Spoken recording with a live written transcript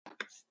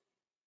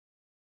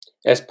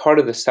As part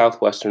of the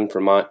Southwestern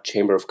Vermont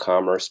Chamber of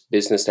Commerce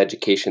Business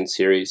Education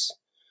Series,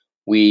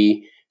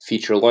 we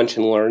feature Lunch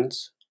and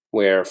Learns,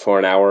 where for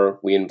an hour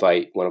we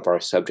invite one of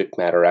our subject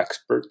matter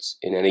experts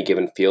in any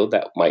given field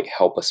that might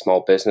help a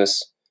small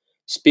business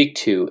speak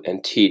to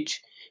and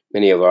teach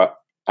many of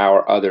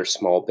our other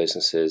small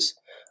businesses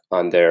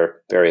on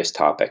their various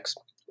topics.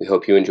 We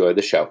hope you enjoy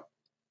the show.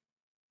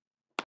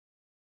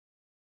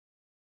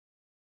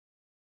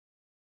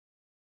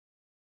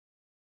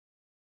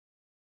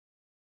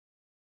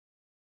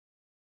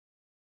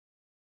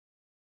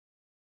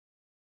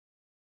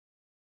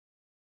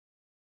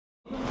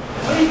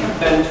 How many have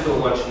been to a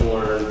Lunch and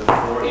Learn,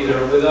 or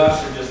either with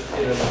us or just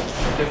in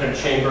a different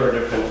chamber or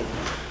different?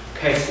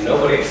 Okay, so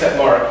nobody except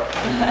Mark.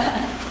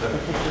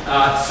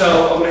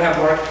 So I'm going to have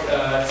Mark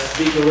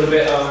speak a little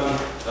bit on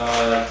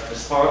the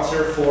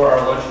sponsor for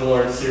our Lunch and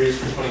Learn series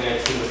for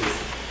 2019, which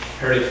is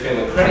Heritage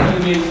Family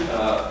Credit Union.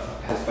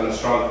 Has been a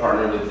strong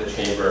partner with the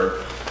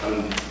chamber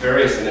on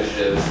various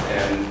initiatives,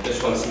 and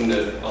this one seemed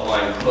to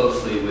align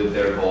closely with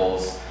their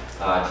goals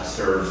to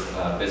serve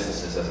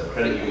businesses as a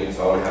credit union.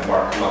 So I want to have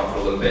Mark come up for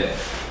a little bit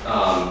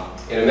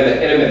in a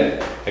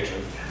minute.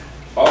 Actually.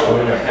 Oh,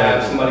 we're going to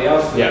have somebody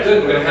else. Yeah.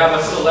 Good. We're going to have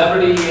a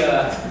celebrity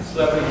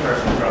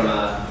person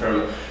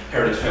from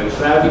Heritage Family. So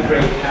that would be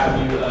great to have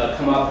you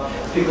come up,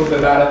 speak a little bit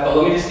about it. But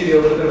let me just give you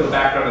a little bit of a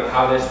background of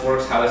how this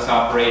works, how this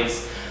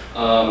operates.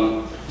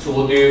 So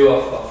we'll do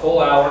a full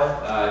hour.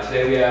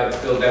 Today we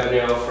have Bill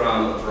Devanio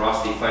from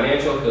Verocity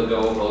Financial. He'll go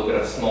over a little bit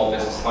of small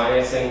business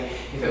financing.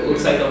 If it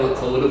looks like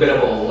it's a little bit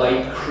of a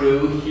light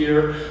crew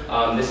here,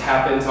 this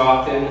happens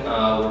often.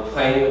 We're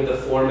playing with the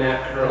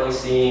format, currently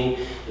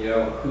seeing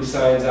who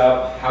signs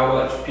up, how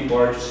much people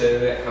are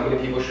interested in it, how many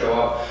people show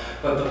up.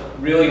 But the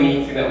really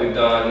neat thing that we've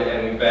done,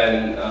 and we've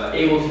been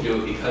able to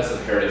do it because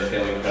of Heritage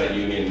Family Credit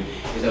Union,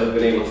 is that we've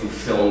been able to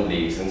film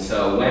these. And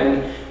so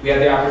when we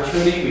had the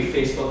opportunity, we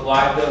Facebook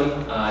Live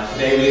them.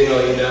 Today we didn't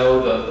really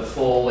know the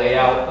full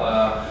layout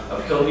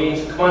of Hillbeam,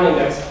 so come on in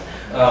guys.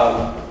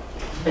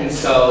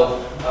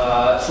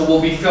 So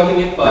we'll be filming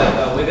it,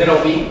 but within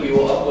a week we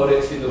will upload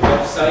it to the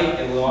website,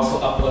 and we'll also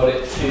upload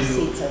it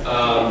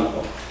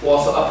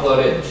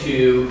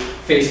to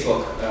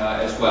Facebook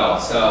as well.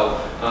 So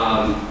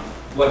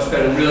what's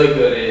been really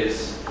good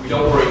is we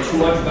don't worry too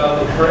much about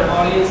the current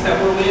audience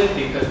that we're with,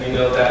 because we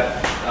know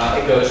that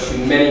it goes to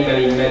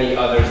many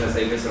others as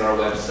they visit our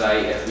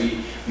website, as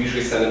we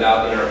usually send it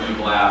out in our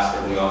e-blast,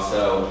 and we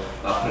also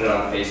put it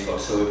on Facebook.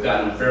 So we've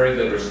gotten very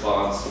good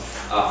response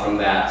from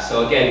that.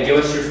 So again, give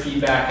us your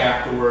feedback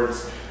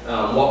afterwards,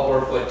 what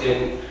worked, what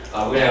didn't.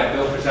 We're going to have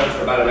Bill present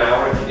for about an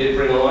hour. If you did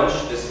bring a lunch,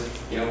 just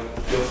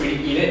feel free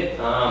to eat it.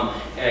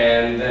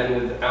 And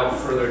then without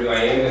further ado, I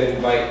am going to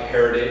invite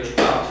Heritage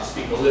up to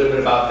speak a little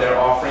bit about their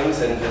offerings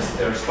and just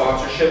their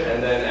sponsorship.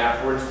 And then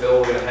afterwards,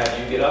 Bill, we're going to have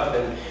you get up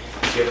and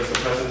give us a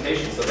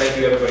presentation. So thank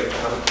you everybody for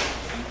coming.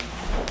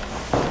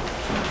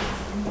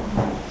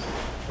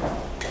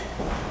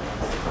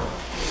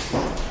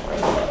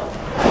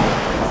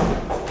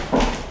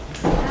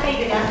 Hi,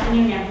 good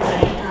afternoon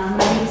everybody. My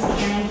name is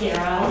Karen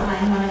Guerra.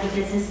 I'm one of the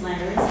business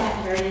lenders at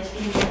Heritage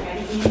Family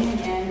Credit Union,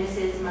 and this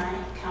is my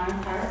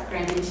counterpart,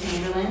 Brendan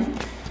Chamberlain.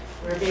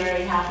 We're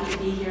very happy to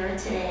be here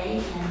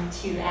today and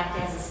to act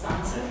as a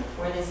sponsor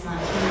for this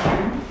Lunch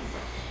and Learn.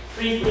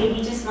 Briefly,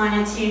 we just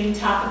wanted to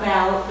talk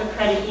about the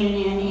credit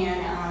union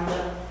and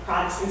the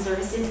products and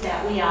services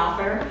that we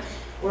offer.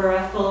 We're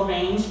a full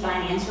range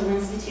financial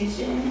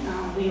institution.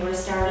 We were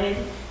started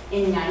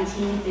in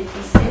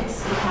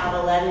 1956. We have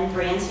 11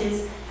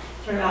 branches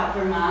throughout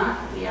Vermont.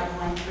 We have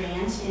one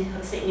branch in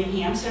Hooksett, New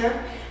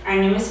Hampshire. Our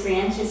newest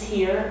branch is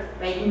here,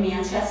 right in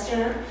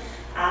Manchester,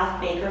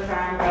 off Baker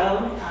Farm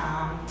Road.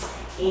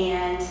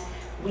 And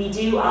we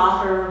do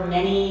offer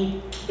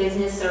many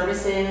business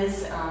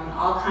services,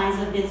 all kinds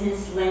of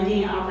business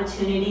lending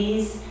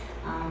opportunities,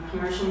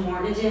 commercial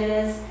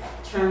mortgages,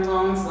 term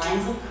loans,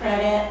 lines of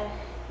credit.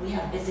 We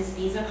have business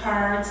Visa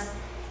cards,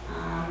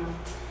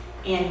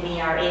 and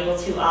we are able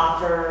to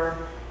offer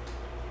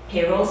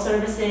payroll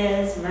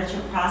services,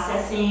 merchant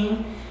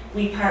processing.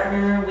 We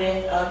partner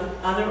with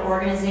other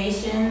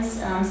organizations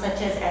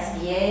such as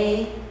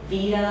SBA,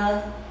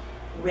 VITA,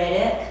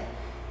 Reddick,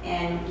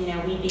 and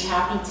we'd be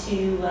happy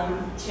to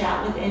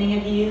chat with any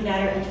of you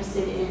that are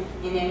interested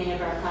in any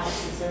of our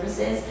products and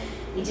services.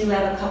 We do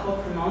have a couple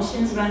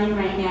promotions running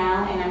right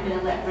now, and I'm going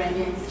to let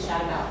Brendan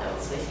chat about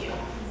those with you.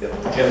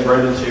 Yep. Again,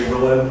 Brendan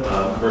Chamberlain,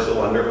 commercial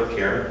lender with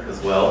Karen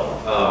as well.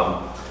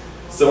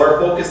 So our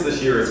focus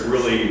this year is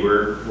really,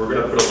 we're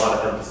going to put a lot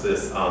of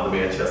emphasis on the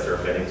Manchester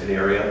and Bennington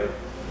area.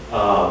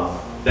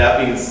 That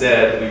being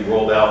said, we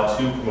rolled out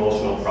 2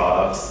 promotional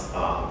products,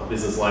 a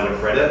business line of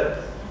credit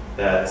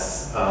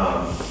that's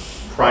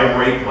prime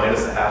rate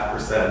minus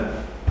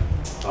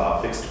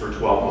 0.5%, fixed for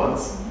 12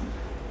 months.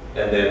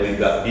 And then we've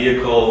got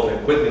vehicle and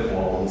equipment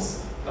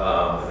loans,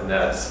 and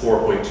that's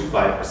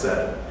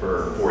 4.25%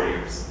 for 4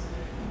 years.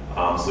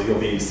 So you'll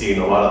be seeing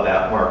a lot of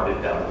that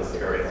marketed down in this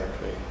area.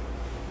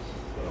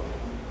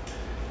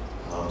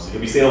 So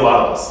you'll be seeing a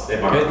lot of us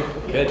in market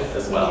good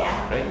as well.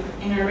 Yeah. Right?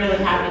 And we're really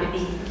happy to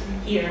be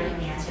here in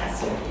Manchester.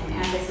 Manchester. And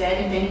as I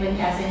said, if anybody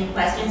has any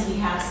questions, we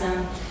have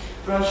some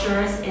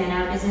brochures and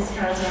our business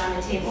cards are on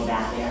the table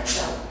back there.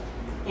 So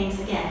thanks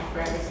again for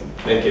everything.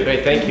 Thank you.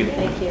 Great, thank you.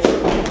 Thank you.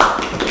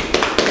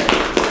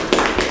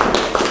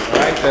 All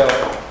right,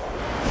 Bill.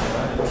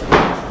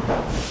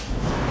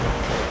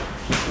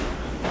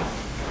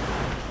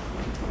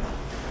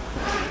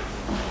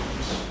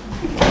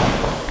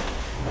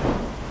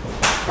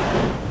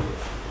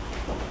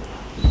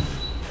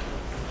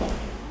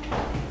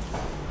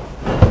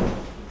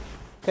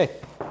 Okay,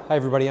 hi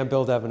everybody, I'm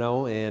Bill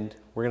Deveneaux, and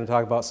we're going to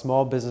talk about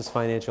small business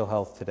financial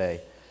health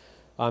today.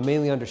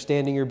 Mainly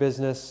understanding your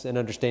business and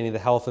understanding the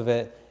health of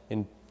it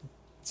and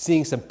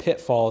seeing some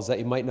pitfalls that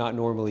you might not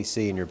normally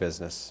see in your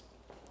business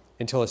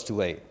until it's too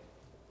late.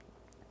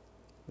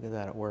 Look at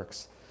that, it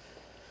works.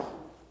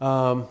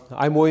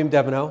 I'm William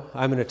Deveneaux.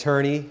 I'm an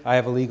attorney. I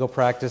have a legal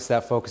practice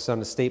that focuses on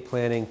estate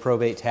planning,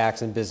 probate,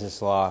 tax, and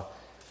business law.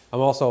 I'm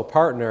also a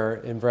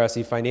partner in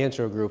Veracity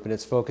Financial Group, and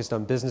it's focused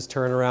on business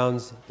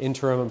turnarounds,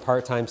 interim and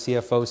part-time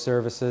CFO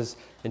services,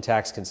 and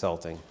tax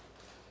consulting.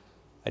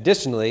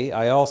 Additionally,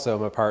 I also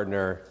am a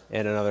partner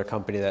in another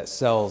company that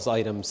sells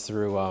items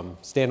through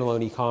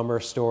standalone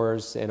e-commerce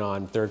stores and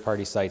on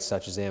third-party sites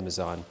such as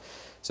Amazon.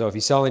 So if you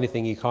sell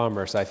anything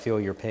e-commerce, I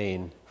feel your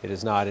pain. It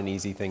is not an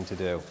easy thing to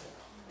do.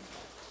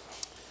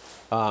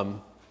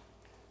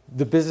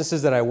 The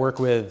businesses that I work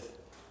with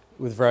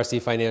Veracity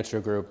Financial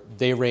Group,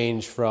 they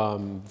range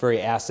from very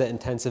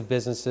asset-intensive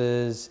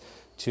businesses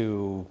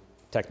to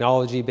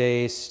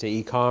technology-based to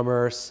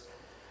e-commerce.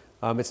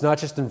 It's not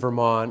just in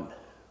Vermont.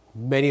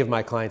 Many of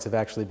my clients have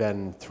actually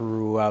been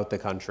throughout the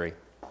country.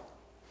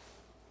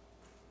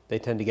 They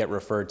tend to get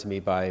referred to me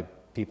by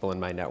people in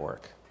my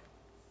network.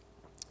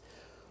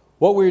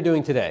 What we're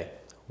doing today,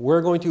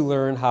 we're going to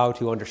learn how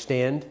to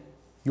understand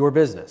your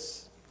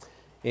business.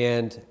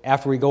 And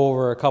after we go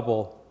over a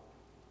couple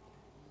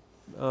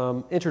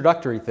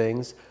introductory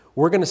things,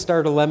 we're going to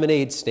start a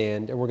lemonade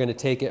stand, and we're going to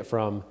take it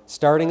from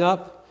starting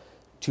up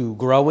to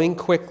growing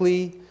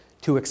quickly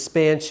to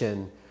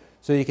expansion,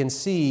 so you can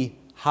see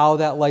how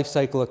that life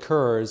cycle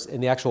occurs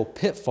and the actual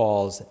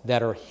pitfalls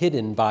that are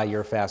hidden by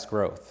your fast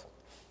growth.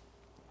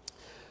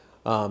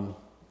 And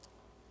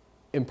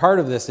part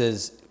of this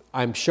is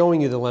I'm showing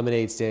you the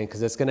lemonade stand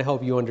because it's going to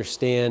help you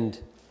understand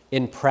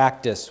in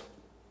practice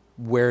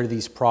where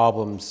these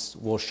problems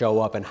will show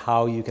up and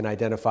how you can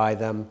identify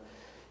them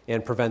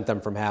and prevent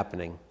them from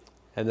happening.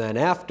 And then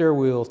after,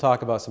 we will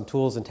talk about some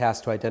tools and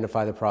tasks to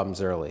identify the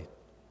problems early.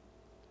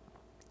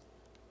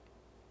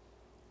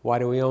 Why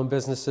do we own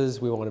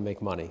businesses? We want to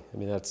make money. I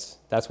mean, that's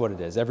what it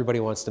is. Everybody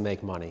wants to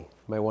make money.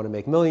 You might want to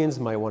make millions,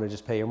 you might want to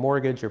just pay your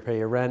mortgage or pay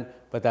your rent,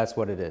 but that's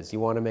what it is.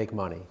 You want to make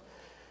money.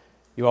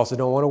 You also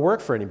don't want to work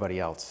for anybody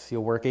else.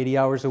 You'll work 80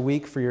 hours a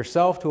week for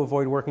yourself to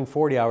avoid working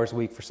 40 hours a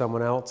week for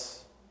someone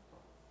else.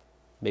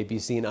 Maybe you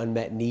see an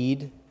unmet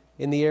need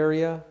in the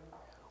area,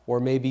 or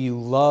maybe you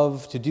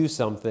love to do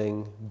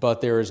something,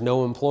 but there is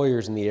no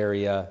employers in the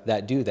area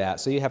that do that,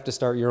 so you have to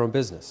start your own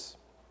business.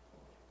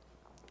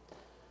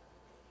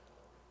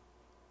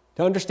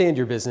 To understand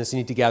your business, you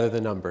need to gather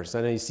the numbers.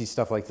 I know you see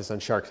stuff like this on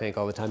Shark Tank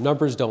all the time.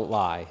 Numbers don't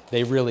lie.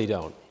 They really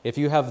don't. If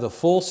you have the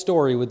full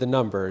story with the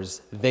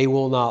numbers, they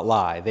will not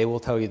lie. They will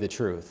tell you the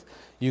truth.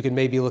 You can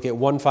maybe look at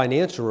one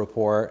financial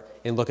report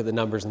and look at the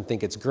numbers and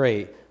think it's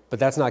great, but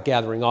that's not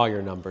gathering all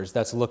your numbers.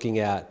 That's looking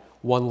at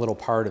one little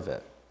part of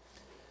it.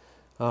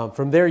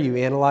 From there, you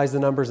analyze the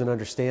numbers and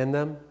understand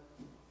them.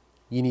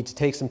 You need to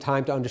take some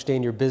time to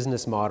understand your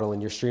business model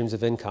and your streams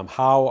of income.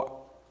 How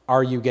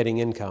are you getting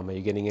income? Are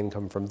you getting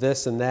income from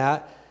this and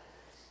that?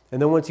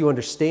 And then once you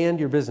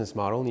understand your business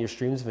model and your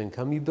streams of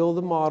income, you build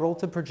a model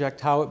to project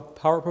how it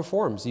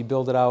performs. You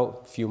build it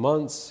out a few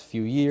months, a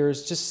few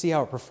years, just see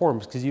how it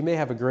performs, because you may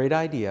have a great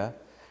idea,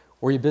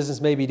 or your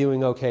business may be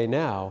doing okay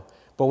now,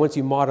 but once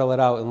you model it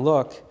out and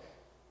look,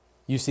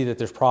 you see that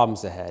there's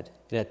problems ahead.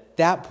 And at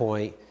that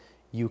point,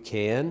 you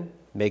can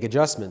make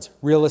adjustments,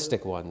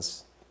 realistic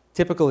ones.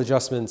 Typical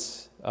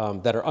adjustments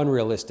that are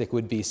unrealistic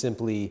would be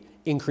simply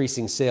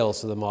increasing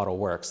sales so the model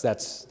works.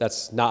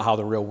 That's not how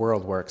the real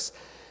world works.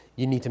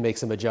 You need to make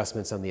some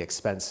adjustments on the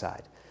expense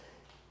side.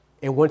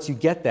 And once you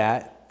get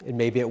that, and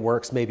maybe it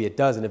works, maybe it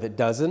doesn't. If it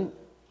doesn't,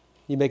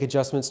 you make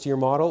adjustments to your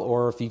model,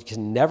 or if you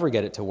can never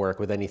get it to work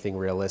with anything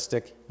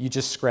realistic, you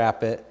just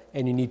scrap it,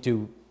 and you need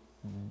to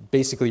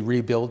basically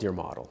rebuild your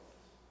model.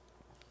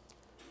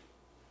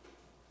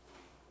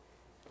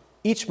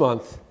 Each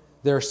month,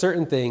 there are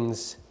certain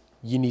things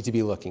you need to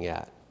be looking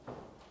at.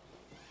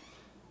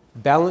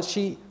 Balance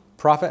sheet,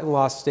 profit and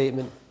loss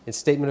statement, and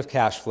statement of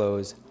cash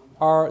flows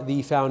are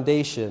the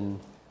foundation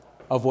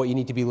of what you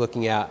need to be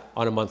looking at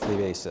on a monthly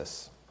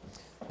basis.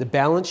 The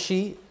balance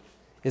sheet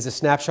is a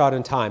snapshot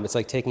in time. It's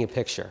like taking a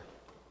picture.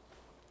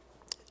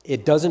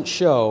 It doesn't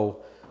show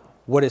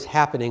what is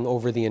happening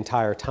over the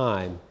entire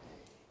time.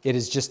 It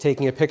is just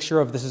taking a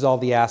picture of this is all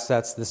the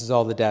assets, this is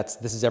all the debts,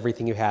 this is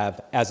everything you have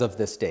as of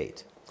this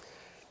date.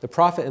 The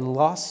profit and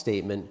loss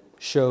statement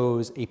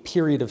shows a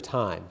period of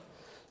time.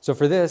 So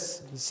for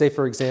this, say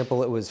for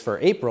example it was for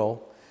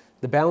April,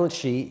 The balance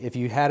sheet, if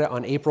you had it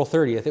on April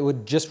 30th, it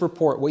would just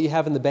report what you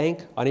have in the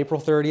bank on April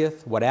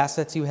 30th, what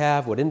assets you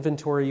have, what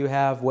inventory you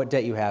have, what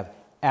debt you have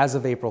as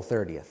of April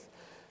 30th.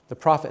 The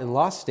profit and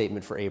loss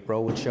statement for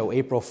April would show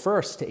April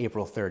 1st to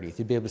April 30th.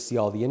 You'd be able to see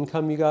all the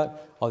income you got,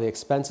 all the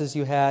expenses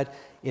you had,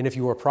 and if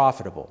you were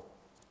profitable.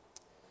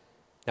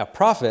 Now,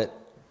 profit,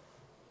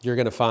 you're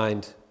going to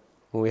find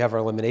when we have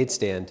our lemonade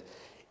stand,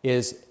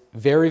 is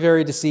very,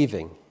 very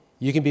deceiving.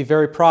 You can be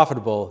very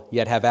profitable,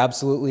 yet have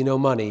absolutely no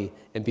money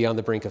and be on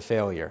the brink of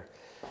failure.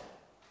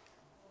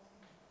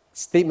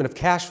 Statement of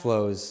cash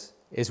flows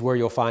is where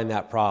you'll find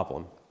that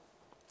problem.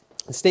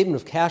 The statement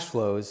of cash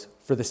flows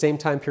for the same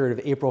time period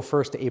of April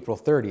 1st to April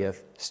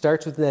 30th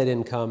starts with net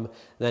income,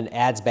 then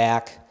adds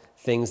back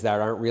things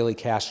that aren't really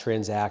cash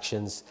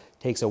transactions,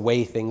 takes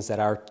away things that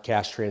are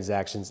cash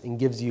transactions, and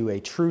gives you a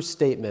true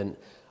statement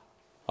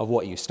of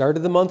what you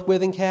started the month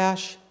with in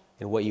cash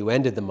and what you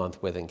ended the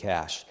month with in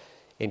cash.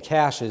 And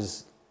cash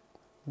is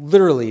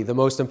literally the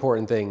most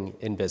important thing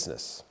in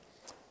business.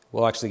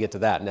 We'll actually get to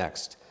that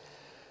next.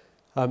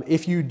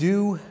 If you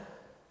do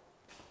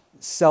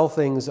sell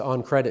things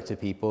on credit to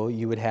people,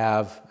 you would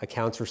have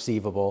accounts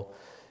receivable.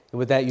 And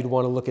with that, you'd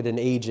want to look at an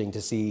aging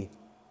to see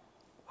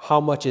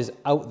how much is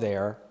out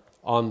there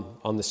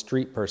on the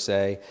street per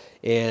se,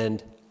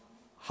 and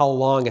how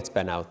long it's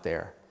been out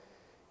there.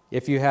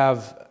 If you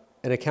have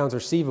an accounts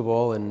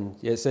receivable and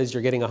it says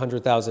you're getting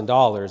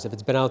 $100,000, if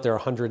it's been out there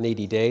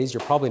 180 days,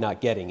 you're probably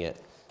not getting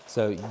it.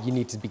 So you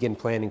need to begin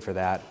planning for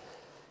that.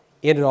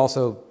 And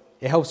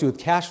it helps you with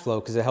cash flow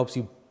because it helps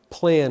you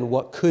plan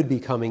what could be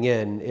coming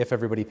in if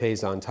everybody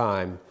pays on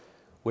time,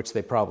 which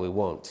they probably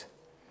won't.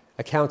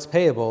 Accounts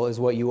payable is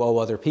what you owe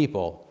other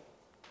people.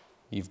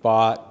 You've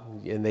bought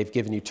and they've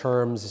given you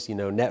terms,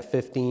 net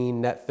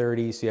 15, net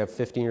 30, so you have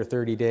 15 or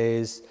 30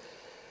 days.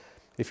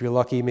 If you're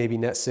lucky, maybe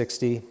net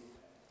 60.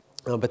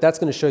 But that's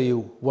going to show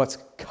you what's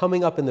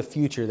coming up in the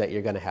future that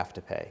you're going to have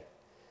to pay.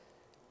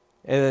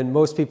 And then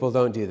most people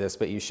don't do this,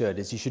 but you should,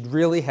 is you should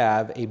really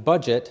have a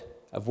budget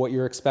of what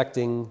you're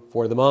expecting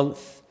for the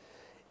month,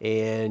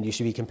 and you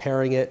should be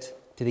comparing it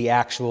to the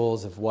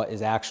actuals of what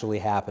is actually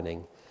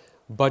happening.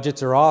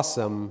 Budgets are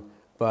awesome,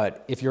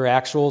 but if your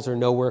actuals are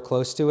nowhere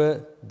close to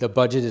it, the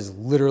budget is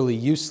literally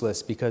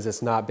useless because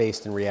it's not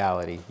based in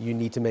reality. You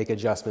need to make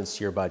adjustments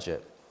to your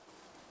budget.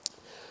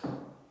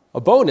 A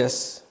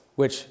bonus,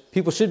 which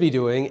people should be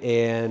doing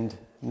and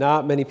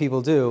not many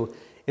people do,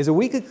 is a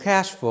weekly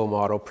cash flow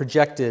model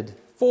projected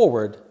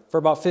forward for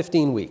about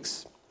 15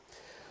 weeks.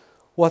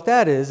 What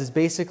that is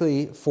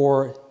basically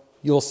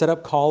you'll set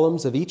up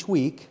columns of each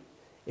week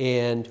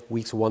and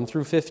weeks 1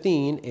 through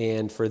 15,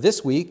 and for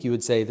this week you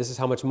would say this is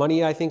how much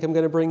money I think I'm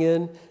going to bring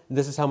in, and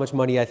this is how much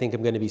money I think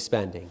I'm going to be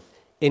spending.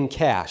 In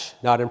cash,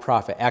 not in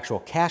profit. Actual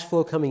cash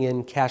flow coming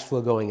in, cash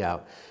flow going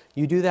out.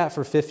 You do that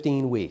for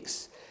 15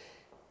 weeks.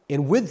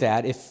 And with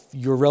that, if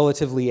you're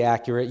relatively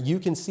accurate, you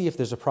can see if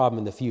there's a problem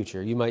in the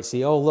future. You might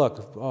see,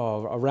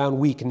 around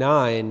week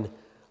 9,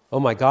 oh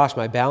my gosh,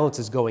 my balance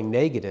is going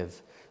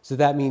negative. So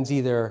that means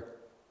either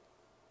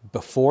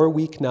before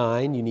week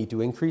 9, you need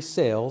to increase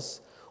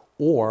sales,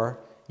 or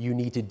you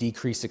need to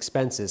decrease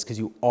expenses because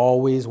you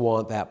always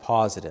want that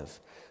positive.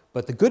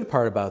 But the good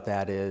part about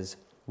that is,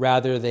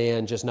 rather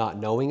than just not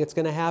knowing it's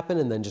going to happen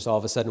and then just all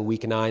of a sudden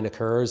week 9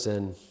 occurs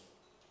and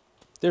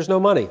there's no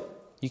money.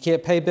 You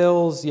can't pay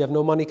bills, you have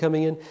no money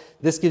coming in.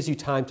 This gives you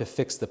time to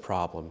fix the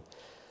problem.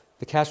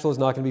 The cash flow is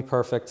not going to be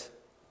perfect.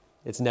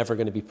 It's never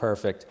going to be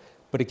perfect,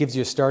 but it gives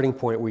you a starting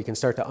point where you can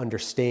start to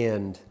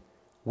understand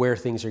where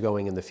things are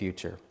going in the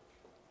future.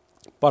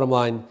 Bottom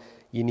line,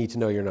 you need to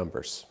know your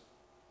numbers.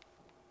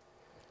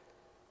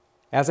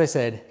 As I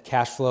said,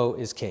 cash flow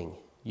is king.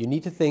 You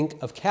need to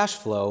think of cash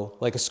flow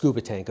like a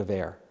scuba tank of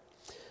air.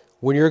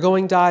 When you're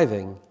going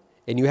diving,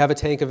 and you have a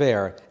tank of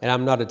air, and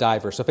I'm not a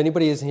diver, so if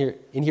anybody is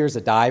in here is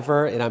a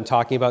diver and I'm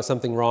talking about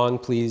something wrong,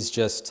 please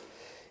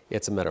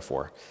it's a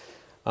metaphor.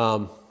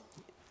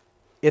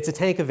 It's a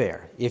tank of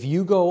air. If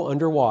you go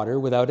underwater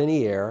without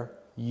any air,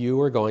 you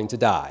are going to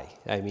die.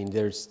 I mean,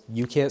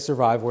 you can't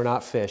survive. We're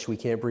not fish. We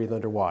can't breathe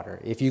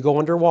underwater. If you go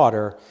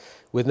underwater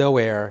with no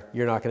air,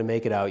 you're not going to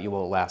make it out. You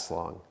won't last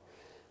long.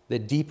 The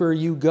deeper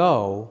you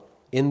go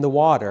in the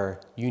water,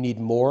 you need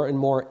more and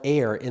more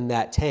air in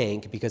that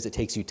tank because it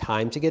takes you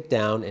time to get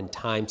down and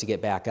time to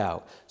get back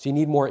out. So you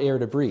need more air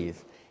to breathe.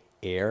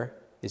 Air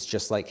is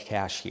just like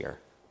cash here.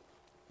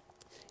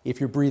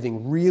 If you're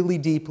breathing really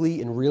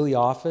deeply and really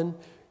often,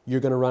 you're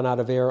going to run out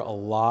of air a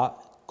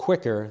lot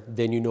quicker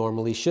than you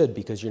normally should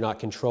because you're not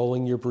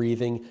controlling your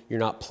breathing, you're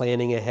not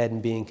planning ahead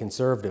and being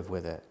conservative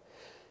with it.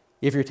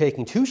 If you're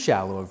taking too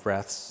shallow of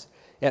breaths,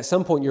 at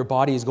some point your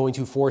body is going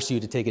to force you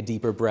to take a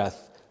deeper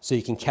breath so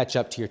you can catch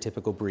up to your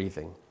typical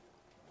breathing.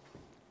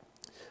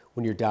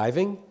 When you're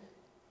diving,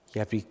 you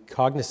have to be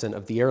cognizant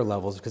of the air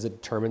levels because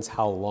it determines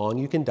how long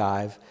you can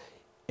dive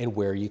and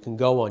where you can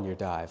go on your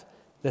dive.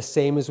 The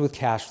same is with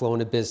cash flow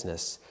in a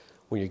business.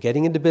 When you're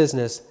getting into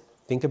business,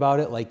 think about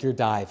it like you're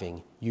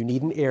diving. You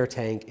need an air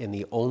tank, and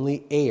the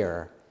only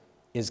air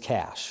is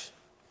cash.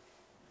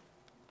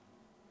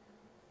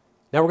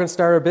 Now we're going to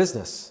start our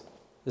business.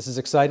 This is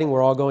exciting.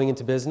 We're all going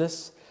into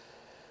business.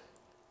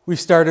 We've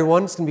started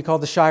one. It's going to be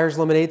called the Shire's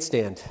Lemonade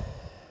Stand.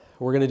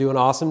 We're going to do an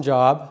awesome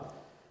job.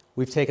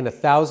 We've taken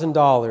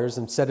 $1,000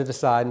 and set it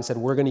aside and said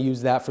we're going to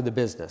use that for the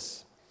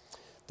business.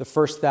 The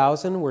first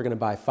 $1,000, we're going to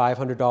buy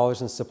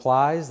 $500 in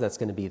supplies. That's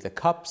going to be the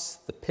cups,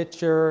 the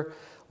pitcher,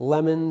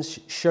 lemons,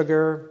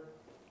 sugar,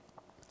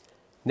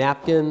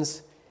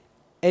 napkins,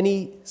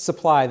 any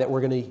supply that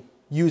we're going to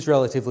use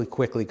relatively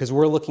quickly because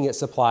we're looking at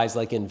supplies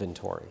like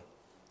inventory.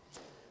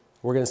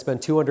 We're going to spend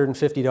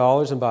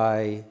 $250 and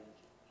buy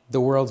the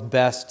world's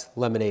best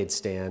lemonade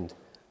stand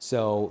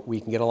so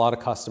we can get a lot of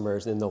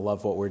customers and they'll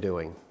love what we're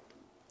doing.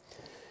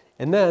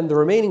 And then the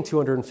remaining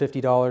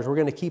 $250 we're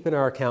going to keep in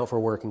our account for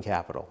working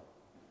capital.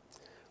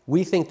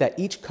 We think that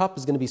each cup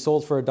is going to be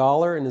sold for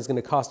 $1 and is going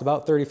to cost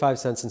about 35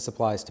 cents in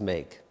supplies to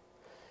make.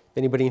 If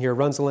anybody in here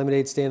runs a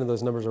lemonade stand and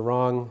those numbers are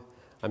wrong,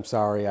 I'm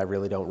sorry, I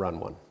really don't run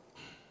one.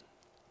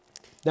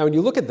 Now when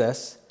you look at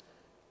this,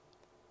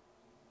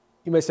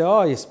 you may say,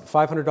 oh, you spent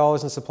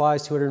 $500 in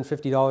supplies,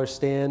 $250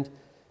 stand.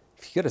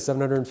 If you get a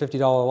 $750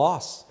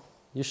 loss,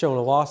 you're showing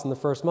a loss in the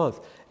first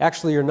month.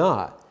 Actually, you're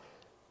not,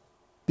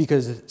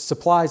 because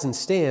supplies and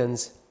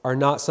stands are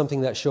not something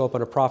that show up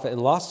on a profit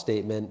and loss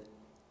statement,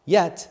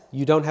 yet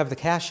you don't have the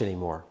cash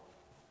anymore.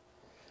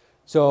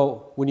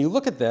 So when you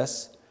look at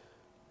this,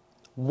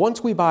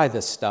 once we buy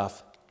this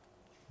stuff,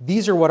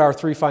 these are what our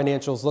three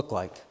financials look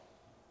like.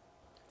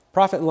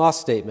 Profit and loss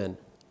statement,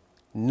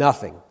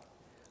 nothing.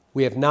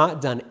 We have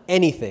not done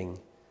anything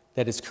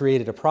that has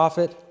created a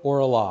profit or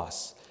a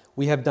loss.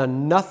 We have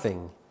done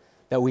nothing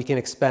that we can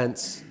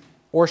expense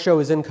or show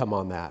as income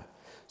on that.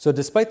 So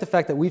despite the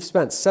fact that we've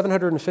spent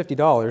 $750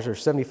 or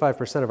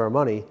 75% of our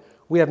money,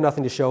 we have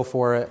nothing to show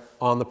for it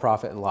on the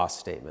profit and loss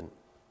statement.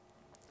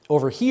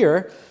 Over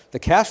here, the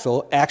cash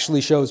flow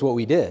actually shows what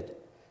we did.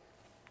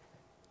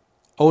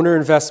 Owner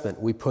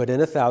investment, we put in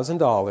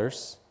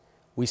 $1,000.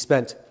 We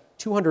spent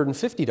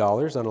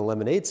 $250 on a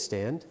lemonade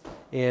stand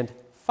and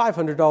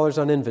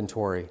 $500 on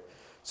inventory.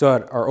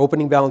 So our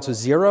opening balance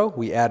was $0.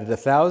 We added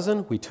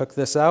 $1,000. We took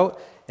this out.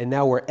 And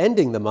now we're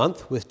ending the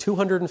month with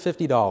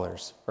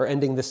 $250, or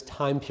ending this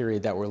time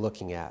period that we're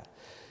looking at.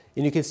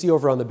 And you can see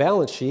over on the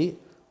balance sheet,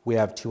 we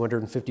have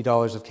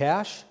 $250 of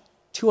cash,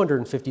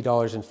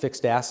 $250 in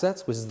fixed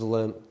assets, which is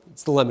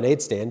it's the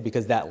lemonade stand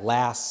because that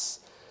lasts.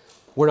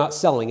 We're not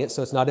selling it,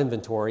 so it's not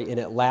inventory, and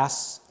it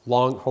lasts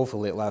long.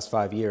 Hopefully it lasts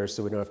 5 years,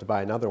 so we don't have to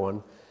buy another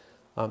one.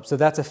 So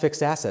that's a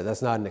fixed asset.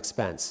 That's not an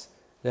expense.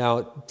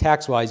 Now,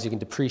 tax-wise, you can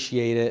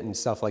depreciate it and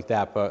stuff like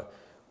that, but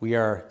we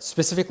are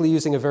specifically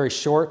using a very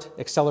short,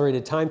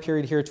 accelerated time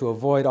period here to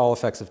avoid all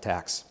effects of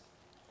tax.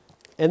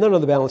 And then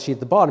on the balance sheet at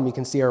the bottom, you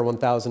can see our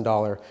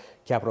 $1,000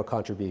 capital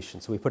contribution.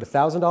 So we put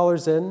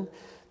 $1,000 in.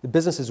 The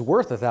business is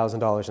worth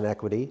 $1,000 in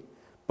equity,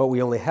 but we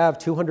only have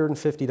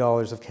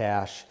 $250 of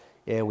cash,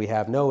 and we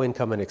have no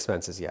income and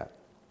expenses yet.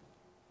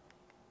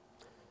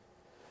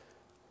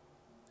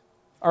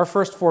 Our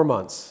first 4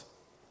 months.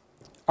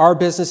 Our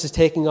business is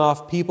taking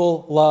off.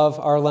 People love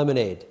our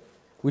lemonade.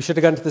 We should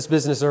have gotten to this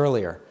business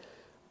earlier.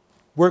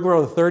 We're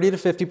growing 30 to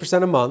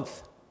 50% a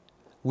month.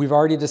 We've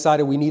already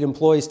decided we need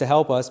employees to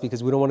help us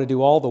because we don't want to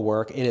do all the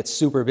work, and it's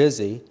super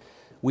busy.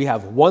 We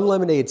have one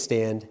lemonade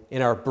stand,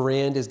 and our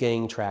brand is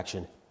gaining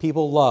traction.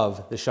 People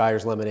love the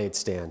Shire's Lemonade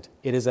Stand.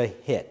 It is a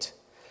hit.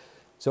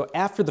 So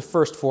after the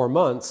first 4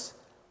 months,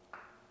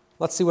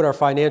 let's see what our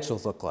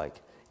financials look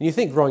like. And you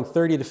think growing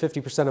 30 to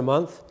 50% a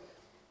month,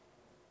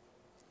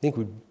 I think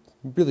we'd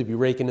really be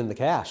raking in the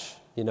cash.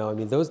 You know, I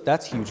mean,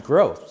 that's huge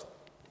growth.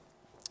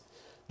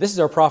 This is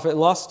our profit and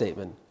loss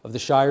statement of the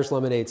Shire's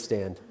Lemonade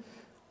Stand.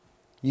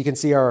 You can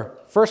see our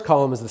first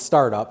column is the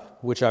startup,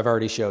 which I've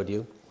already showed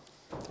you.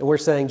 And we're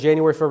saying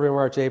January, February,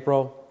 March,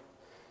 April.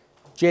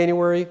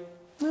 January,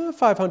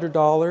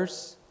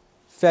 $500.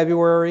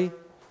 February,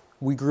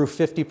 we grew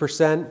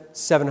 50%,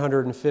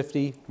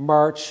 $750.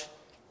 March,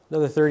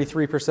 another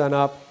 33%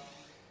 up.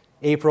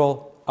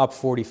 April, up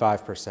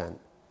 45%.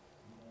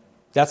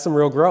 That's some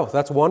real growth.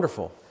 That's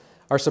wonderful.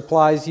 Our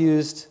supplies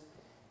used,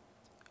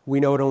 we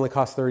know it only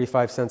costs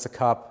 35 cents a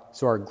cup,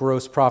 so our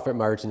gross profit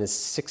margin is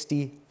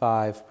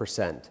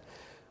 65%,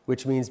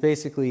 which means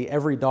basically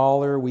every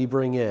dollar we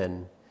bring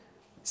in,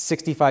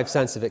 65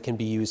 cents of it can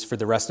be used for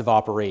the rest of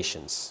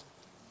operations,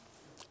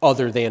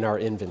 other than our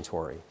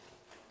inventory,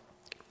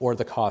 or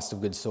the cost of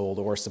goods sold,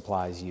 or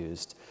supplies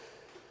used.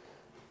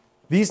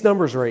 These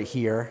numbers right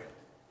here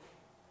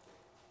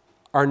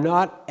are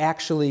not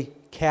actually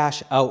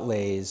cash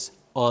outlays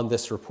on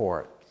this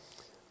report.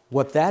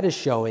 What that is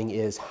showing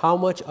is how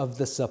much of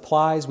the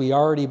supplies we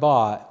already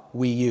bought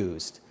we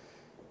used.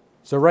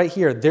 So right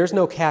here, there's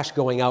no cash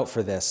going out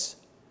for this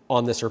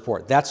on this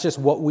report. That's just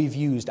what we've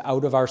used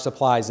out of our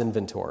supplies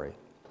inventory.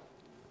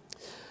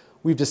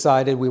 We've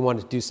decided we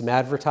want to do some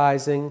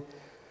advertising.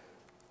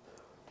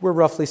 We're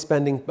roughly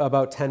spending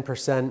about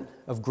 10%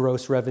 of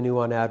gross revenue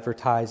on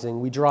advertising.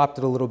 We dropped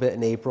it a little bit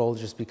in April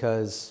just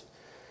because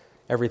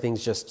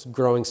everything's just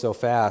growing so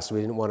fast.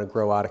 We didn't want to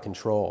grow out of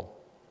control.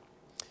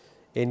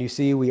 And you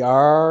see we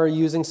are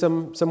using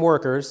some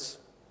workers.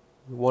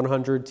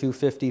 100,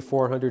 250,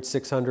 400,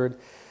 600.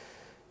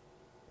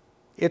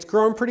 It's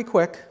growing pretty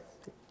quick.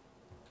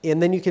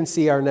 And then you can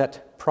see our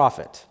net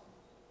profit.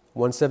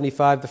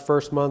 175 the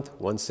first month,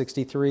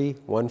 163,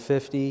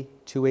 150,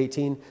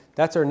 218.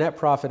 That's our net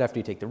profit after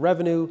you take the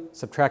revenue,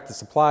 subtract the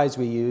supplies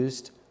we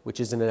used, which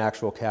isn't an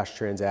actual cash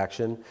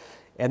transaction,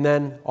 and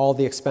then all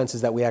the expenses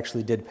that we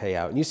actually did pay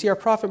out. And you see our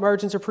profit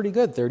margins are pretty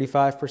good,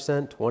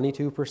 35%,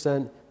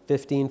 22%,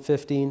 15,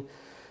 15.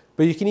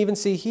 But you can even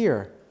see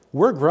here,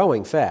 we're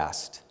growing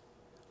fast.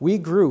 We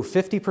grew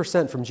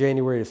 50% from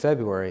January to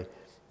February,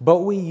 but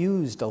we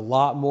used a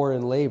lot more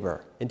in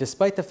labor. And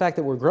despite the fact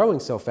that we're growing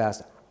so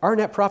fast, our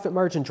net profit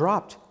margin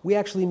dropped. We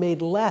actually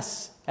made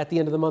less at the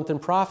end of the month in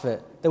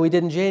profit than we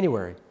did in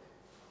January.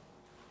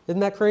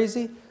 Isn't that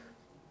crazy?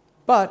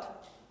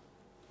 But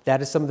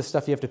that is some of the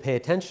stuff you have to pay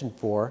attention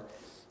for,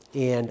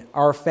 and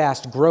our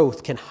fast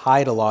growth can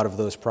hide a lot of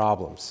those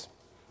problems.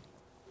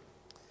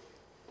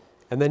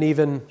 And then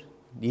even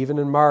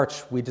in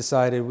March, we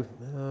decided we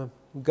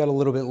got a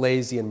little bit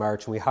lazy in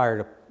March, and we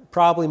hired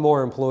probably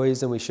more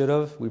employees than we should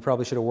have. We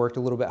probably should have worked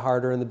a little bit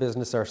harder in the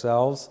business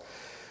ourselves.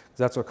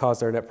 That's what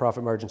caused our net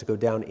profit margin to go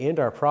down and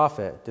our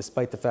profit,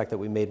 despite the fact that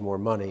we made more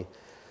money.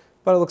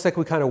 But it looks like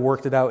we kind of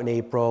worked it out in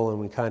April, and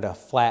we kind of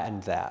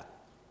flattened that.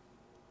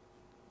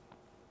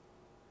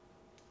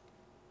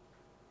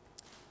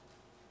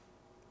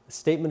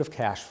 Statement of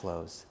cash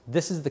flows.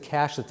 This is the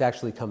cash that's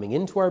actually coming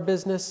into our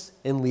business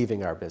and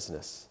leaving our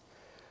business.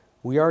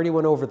 We already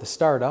went over the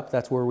startup.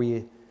 That's where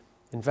we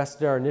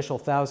invested our initial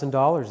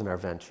 $1,000 in our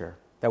venture,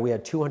 that we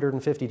had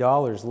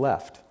 $250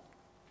 left.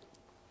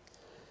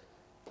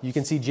 You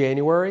can see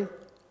January,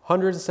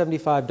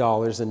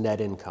 $175 in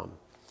net income.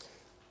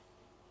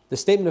 The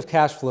statement of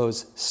cash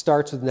flows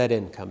starts with net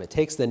income. It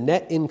takes the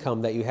net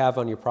income that you have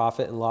on your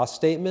profit and loss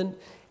statement,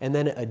 and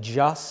then it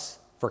adjusts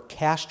for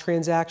cash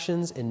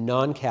transactions and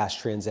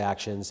non-cash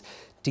transactions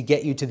to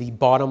get you to the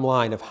bottom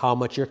line of how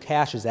much your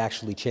cash has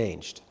actually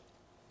changed.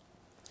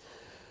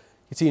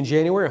 You see in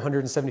January,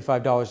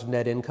 $175 of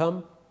net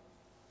income.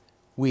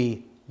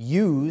 We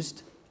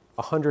used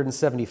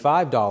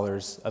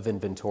 $175 of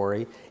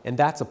inventory, and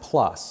that's a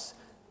plus.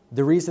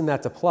 The reason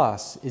that's a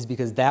plus is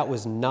because that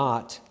was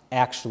not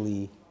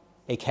actually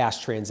a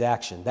cash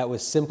transaction. That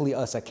was simply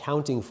us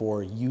accounting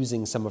for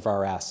using some of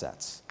our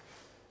assets.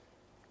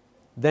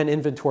 Then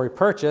inventory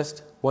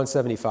purchased,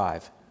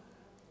 $175.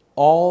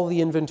 All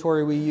the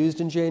inventory we used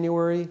in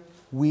January,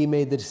 we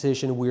made the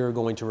decision we were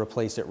going to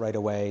replace it right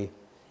away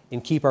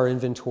and keep our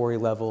inventory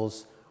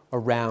levels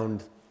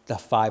around the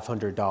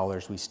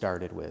 $500 we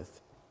started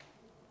with.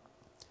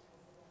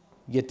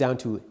 You get down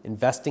to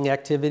investing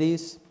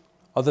activities.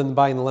 Other than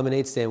buying the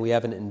lemonade stand, we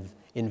haven't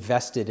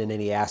invested in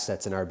any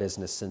assets in our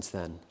business since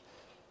then.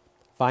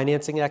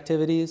 Financing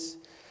activities.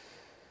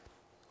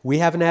 We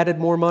haven't added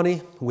more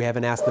money. We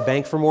haven't asked the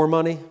bank for more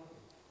money.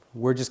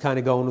 We're just kind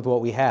of going with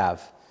what we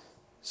have.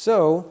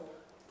 So,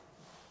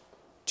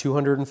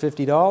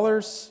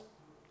 $250.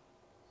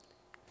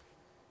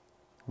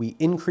 We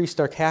increased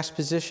our cash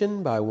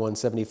position by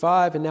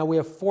 $175, and now we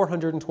have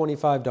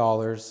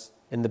 $425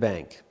 in the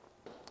bank.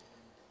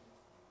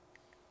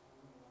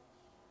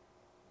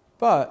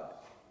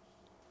 But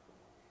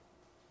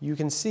you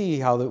can see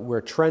how that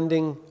we're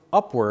trending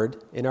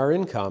upward in our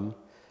income.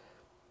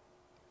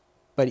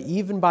 But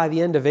even by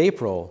the end of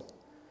April,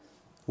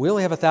 we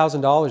only have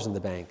 $1,000 in the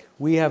bank.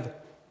 We have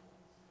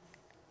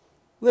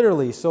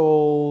literally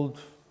sold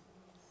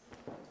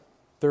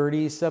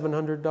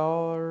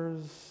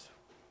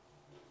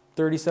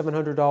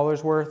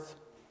 $3,700 worth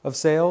of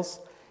sales,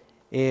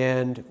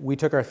 and we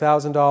took our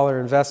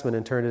 $1,000 investment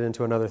and turned it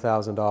into another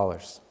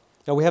 $1,000.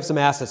 Now, we have some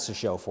assets to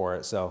show for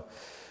it, so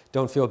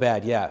don't feel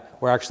bad yet.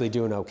 We're actually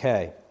doing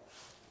okay.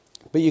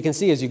 But you can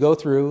see as you go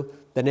through,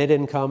 the net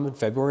income in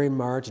February and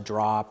March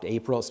dropped.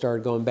 April, it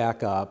started going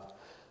back up.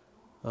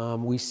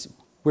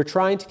 We're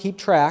trying to keep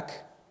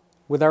track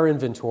with our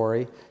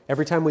inventory.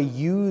 Every time we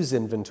use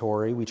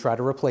inventory, we try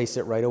to replace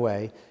it right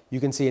away.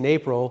 You can see in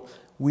April,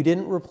 we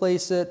didn't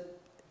replace as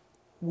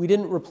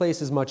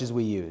much as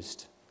we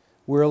used.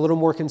 We're a little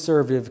more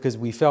conservative because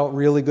we felt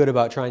really good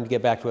about trying to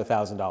get back to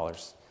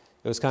 $1,000.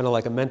 It was kind of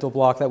like a mental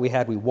block that we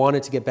had. We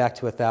wanted to get back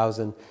to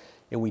 1,000,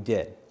 and we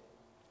did.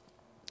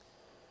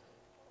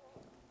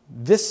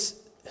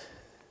 This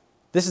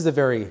is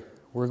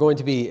we're going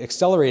to be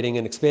accelerating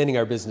and expanding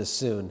our business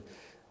soon.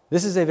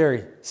 This is a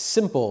very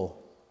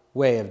simple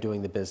way of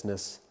doing the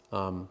business.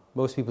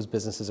 Most people's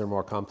businesses are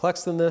more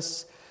complex than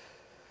this.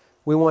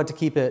 We want to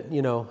keep it,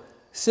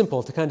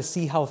 simple to kind of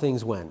see how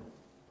things went.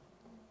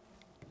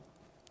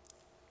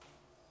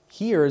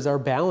 Here is our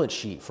balance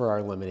sheet for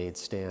our lemonade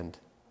stand.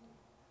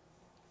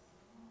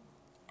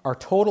 Our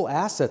total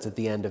assets at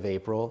the end of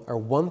April are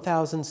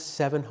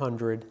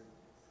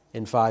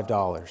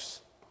 $1,705.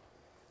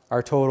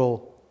 Our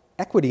total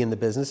equity in the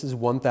business is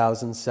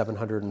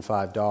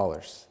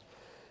 $1,705.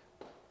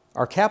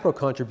 Our capital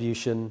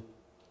contribution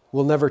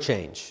will never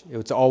change.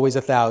 It's always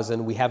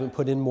 $1,000. We haven't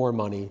put in more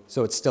money,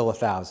 so it's still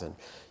 $1,000.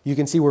 You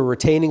can see we're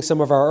retaining some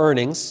of our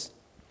earnings.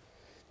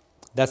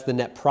 That's the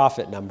net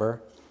profit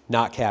number.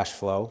 not cash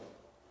flow.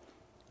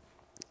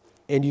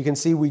 And you can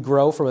see we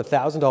grow from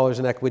 $1,000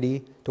 in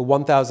equity to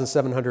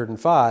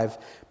 $1,705,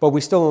 but we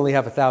still only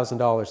have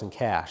 $1,000 in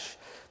cash.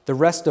 The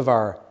rest of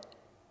our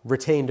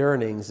retained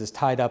earnings is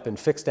tied up in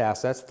fixed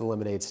assets, the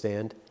lemonade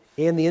stand,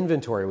 and the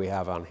inventory we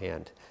have on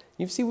hand.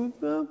 You see,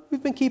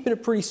 we've been keeping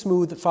it pretty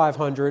smooth at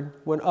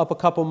 500. Went up a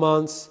couple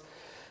months,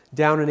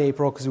 down in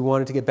April because we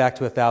wanted to get back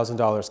to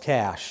 $1,000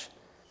 cash.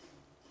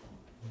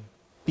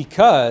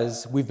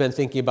 Because we've been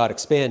thinking about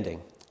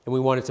expanding, and we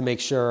wanted to make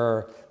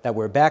sure that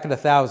we're back at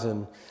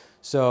 1,000,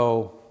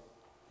 so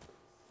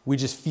we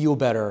just feel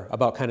better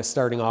about kind of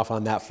starting off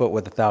on that foot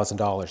with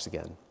 $1,000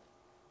 again.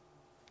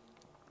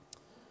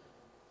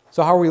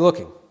 So how are we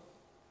looking?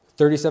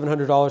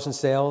 $3,700 in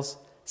sales,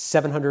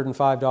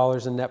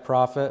 $705 in net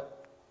profit,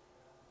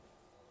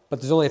 but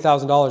there's only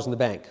 $1,000 in the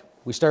bank.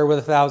 We started with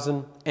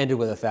 1,000, ended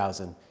with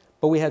 1,000,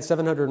 but we had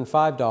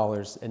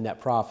 $705 in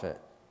net profit.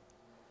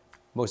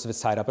 Most of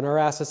it's tied up in our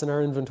assets and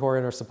our inventory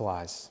and our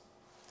supplies.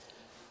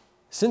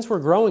 Since we're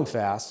growing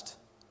fast,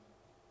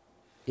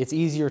 it's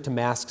easier to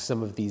mask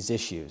some of these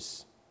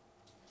issues.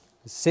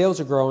 Sales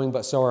are growing,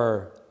 but so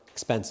are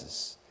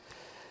expenses.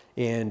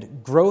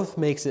 And growth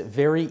makes it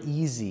very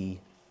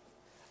easy,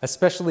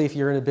 especially if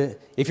you're in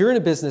a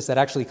business that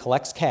actually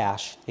collects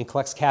cash and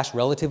collects cash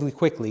relatively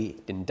quickly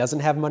and doesn't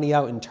have money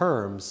out in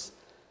terms.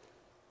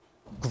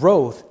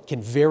 Growth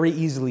can very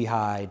easily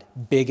hide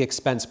big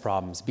expense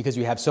problems because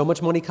you have so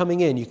much money coming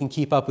in, you can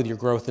keep up with your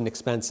growth and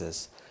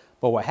expenses.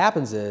 But what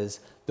happens is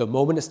the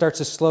moment it starts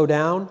to slow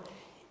down,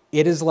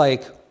 it is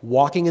like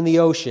walking in the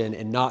ocean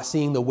and not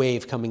seeing the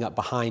wave coming up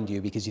behind you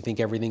because you think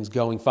everything's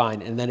going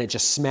fine, and then it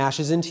just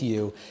smashes into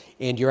you,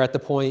 and you're at the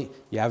point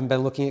you haven't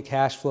been looking at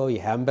cash flow, you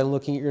haven't been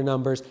looking at your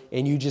numbers,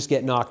 and you just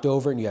get knocked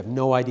over and you have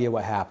no idea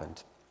what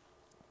happened.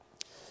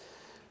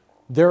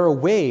 There are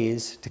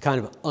ways to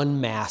kind of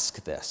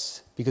unmask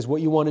this, because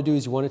what you want to do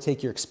is you want to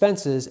take your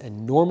expenses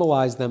and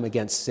normalize them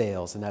against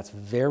sales, and that's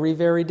very,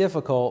 very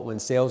difficult when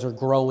sales are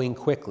growing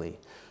quickly.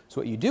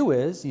 So what you do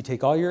is you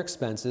take all your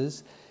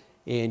expenses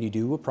and you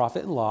do a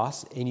profit and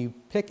loss, and you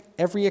pick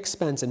every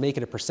expense and make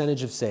it a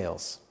percentage of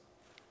sales.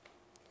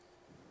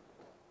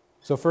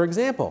 So for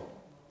example,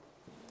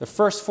 the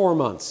first 4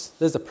 months,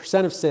 there's a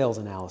percent of sales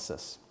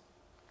analysis.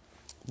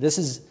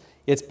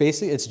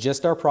 It's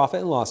just our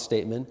profit and loss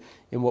statement,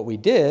 and what we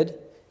did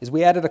is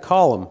we added a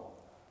column.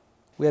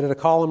 We added a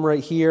column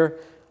right here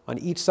on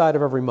each side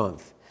of every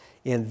month.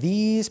 And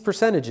these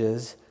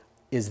percentages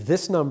is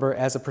this number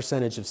as a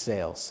percentage of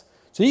sales.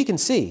 So you can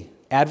see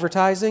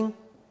advertising,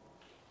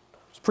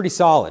 it's pretty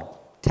solid.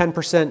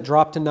 10%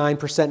 dropped to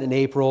 9% in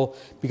April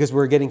because we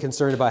were getting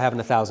concerned about having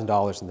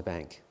 $1,000 in the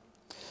bank.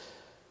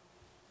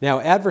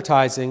 Now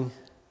advertising, I'm going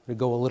to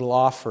go a little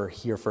off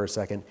here for a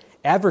second.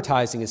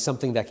 Advertising is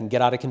something that can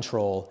get out of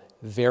control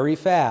very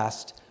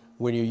fast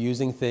when you're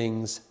using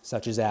things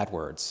such as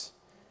AdWords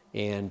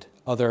and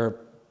other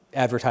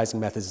advertising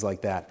methods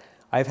like that.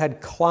 I've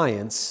had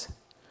clients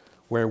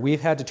where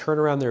we've had to turn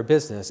around their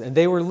business, and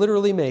they were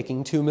literally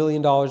making $2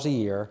 million a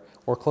year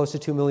or close to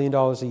 $2 million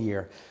a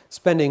year,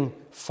 spending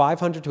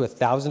 $500 to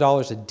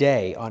 $1,000 a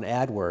day on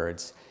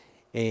AdWords,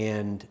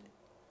 and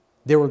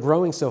they were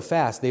growing so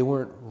fast they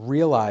weren't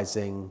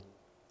realizing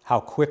how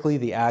quickly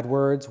the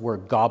AdWords were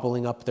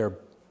gobbling up their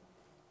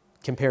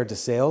compared to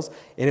sales,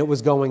 and it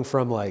was going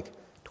from like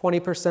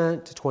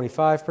 20% to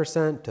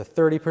 25% to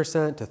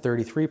 30% to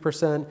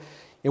 33%,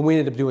 and we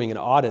ended up doing an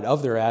audit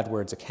of their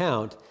AdWords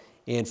account,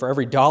 and for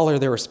every dollar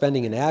they were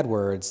spending in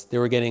AdWords, they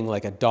were getting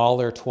like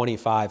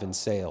 $1.25 in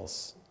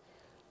sales,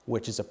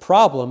 which is a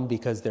problem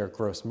because their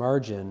gross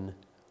margin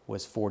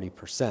was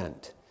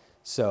 40%.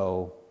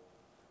 So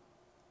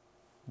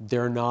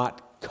they're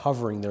not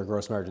covering their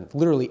gross margin.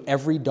 Literally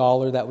every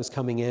dollar that was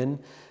coming in,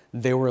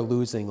 they were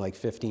losing like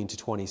 15 to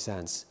 20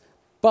 cents.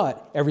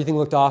 But everything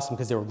looked awesome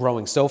because they were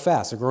growing so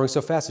fast. They're growing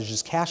so fast, there's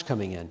just cash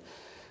coming in.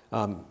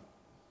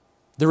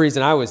 The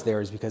reason I was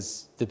there is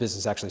because the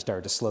business actually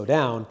started to slow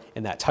down,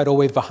 and that tidal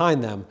wave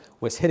behind them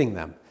was hitting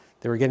them.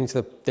 They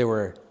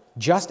were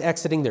just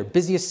exiting their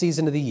busiest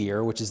season of the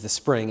year, which is the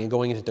spring, and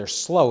going into their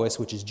slowest,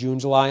 which is June,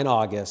 July, and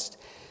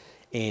August,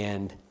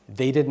 and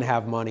they didn't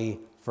have money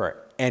for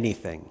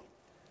anything.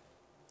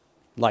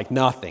 Like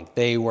nothing.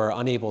 They were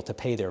unable to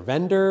pay their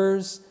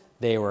vendors.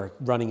 They were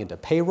running into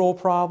payroll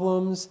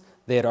problems.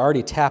 They had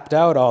already tapped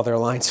out all their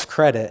lines of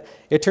credit.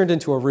 It turned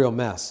into a real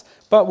mess.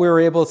 But we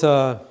were able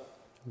to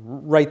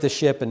right the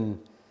ship, and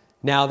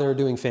now they're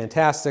doing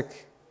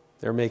fantastic.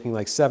 They're making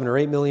like $7 or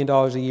 $8 million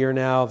a year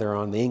now. They're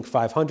on the Inc.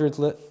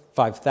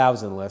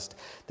 5,000 list.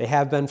 They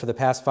have been for the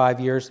past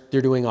 5 years.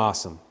 They're doing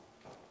awesome.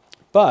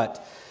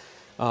 But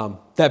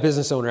that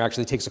business owner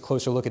actually takes a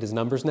closer look at his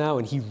numbers now,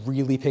 and he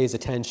really pays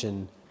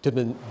attention to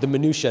the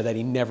minutia that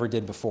he never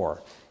did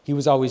before. He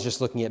was always just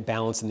looking at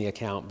balance in the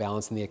account,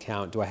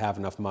 do I have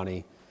enough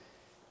money?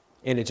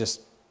 And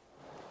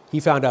he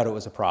found out it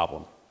was a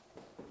problem.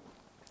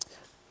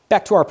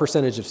 Back to our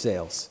percentage of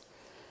sales.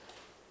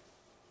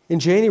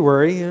 In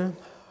January,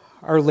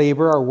 our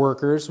labor, our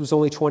workers, was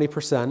only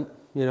 20%.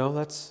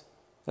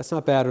 That's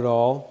not bad at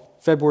all.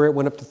 February it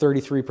went up to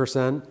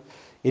 33%.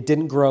 It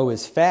didn't grow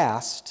as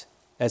fast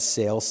as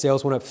sales.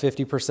 Sales went up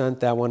 50%,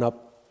 that went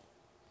up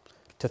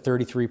to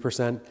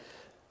 33%.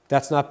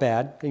 That's not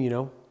bad, you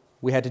know.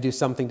 We had to do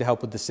something to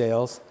help with the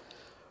sales.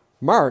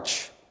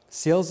 March,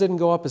 sales didn't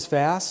go up as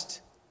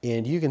fast,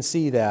 and you can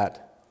see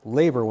that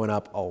labor went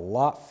up a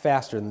lot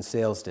faster than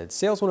sales did.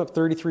 Sales went up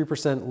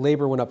 33%,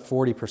 labor went up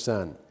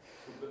 40%.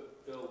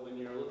 Bill, when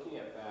you're looking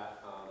at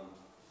that,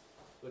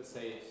 let's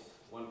say it's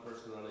one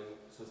person running,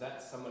 so is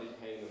that somebody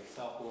paying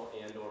themselves more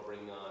and or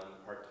bringing on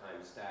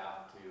part-time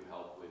staff to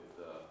help with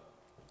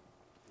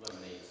the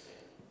lemonade stand?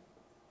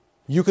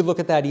 You could look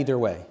at that either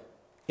way.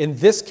 In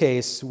this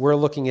case, we're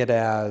looking at it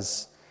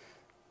as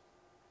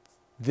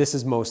this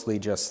is mostly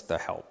just the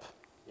help.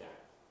 Yeah.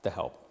 The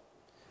help.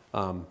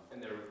 And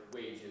their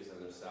wages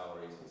and their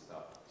salaries and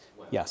stuff.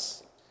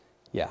 Yes.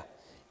 Yeah.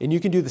 And you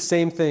can do the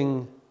same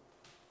thing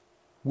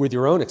with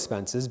your own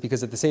expenses,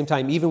 because at the same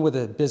time, even with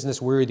a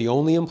business where you're the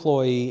only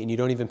employee and you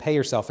don't even pay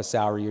yourself a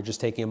salary, you're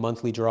just taking a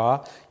monthly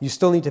draw, you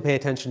still need to pay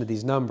attention to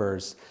these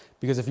numbers,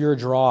 because if your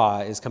draw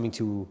is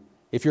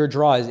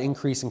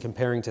increasing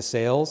comparing to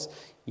sales,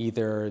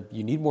 either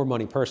you need more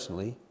money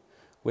personally,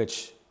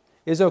 which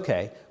is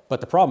okay,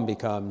 but the problem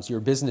becomes your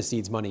business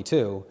needs money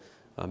too.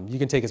 You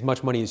can take as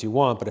much money as you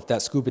want, but if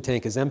that scuba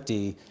tank is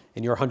empty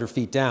and you're 100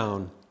 feet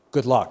down,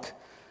 good luck.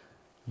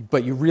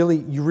 But you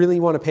really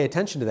want to pay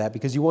attention to that,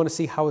 because you want to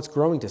see how it's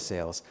growing to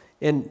sales.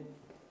 And,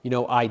 you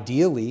know,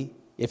 ideally,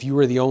 if you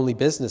were the only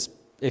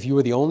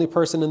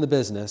person in the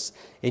business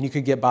and you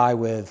could get by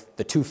with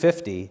the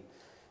 250,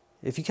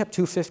 if you kept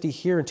 250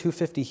 here and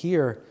 250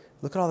 here,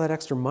 look at all that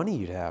extra money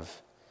you'd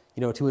have,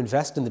 you know, to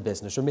invest in the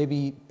business or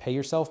maybe pay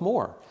yourself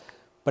more.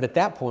 But at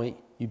that point,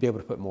 you'd be able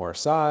to put more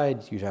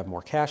aside, you'd have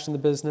more cash in the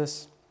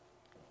business.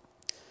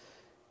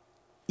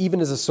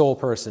 Even as a sole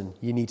person,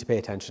 you need to pay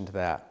attention to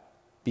that,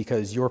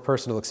 because your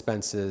personal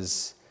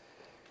expenses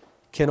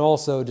can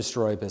also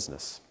destroy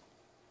business.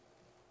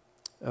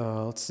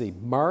 Let's see,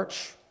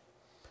 March,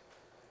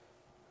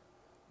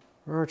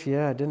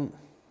 yeah, it didn't.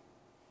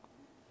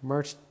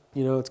 March,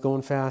 you know, it's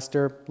going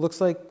faster.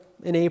 Looks like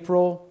in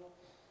April,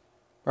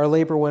 our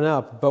labor went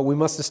up, but we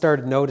must have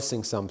started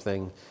noticing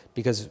something,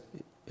 because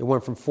it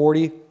went from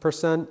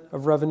 40%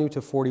 of revenue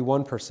to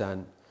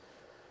 41%.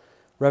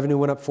 Revenue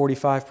went up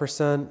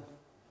 45%.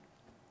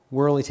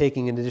 We're only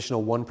taking an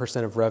additional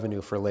 1% of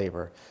revenue for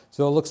labor.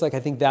 So it looks like, I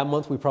think that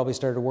month we probably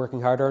started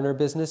working harder on our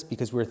business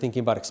because we were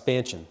thinking about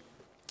expansion.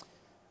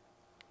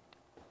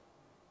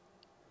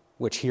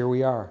 Which here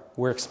we are.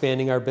 We're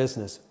expanding our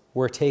business.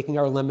 We're taking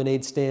our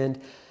lemonade stand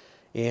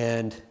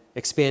and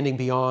expanding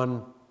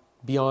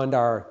beyond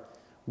our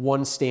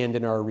one stand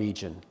in our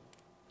region.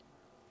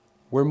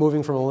 We're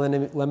moving from a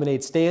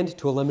lemonade stand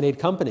to a lemonade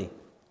company.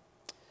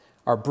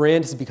 Our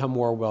brand has become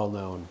more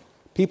well-known.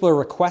 People are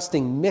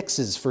requesting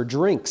mixes for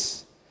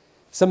drinks.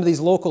 Some of these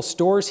local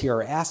stores here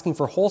are asking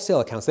for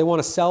wholesale accounts. They want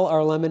to sell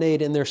our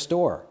lemonade in their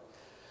store.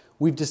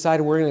 We've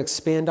decided we're going to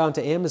expand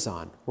onto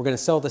Amazon. We're going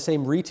to sell the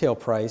same retail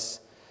price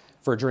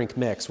for a drink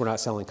mix. We're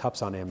not selling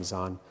cups on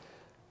Amazon.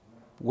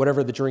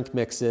 Whatever the drink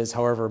mix is,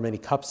 however many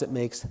cups it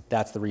makes,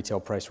 that's the retail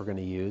price we're going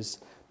to use.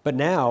 But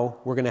now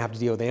we're going to have to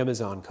deal with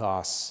Amazon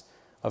costs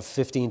of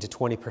 15 to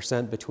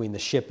 20% between the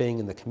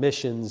shipping and the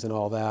commissions and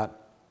all that.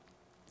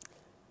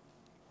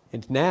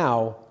 And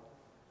now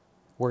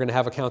we're going to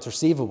have accounts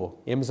receivable.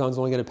 Amazon's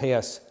only going to pay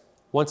us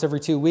once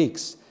every 2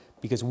 weeks,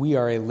 because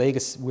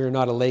we're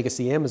not a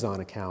legacy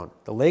Amazon account.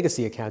 The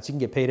legacy accounts, you can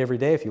get paid every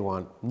day if you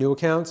want. New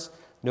accounts,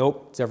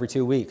 nope, it's every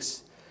 2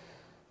 weeks.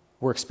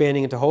 We're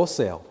expanding into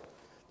wholesale.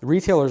 The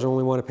retailers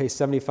only want to pay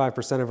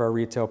 75% of our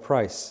retail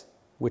price,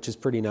 which is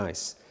pretty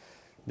nice.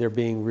 They're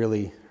being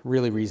really,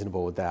 really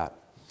reasonable with that.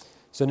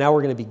 So now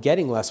we're going to be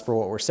getting less for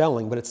what we're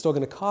selling, but it's still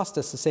going to cost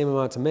us the same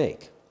amount to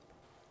make.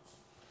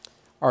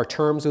 Our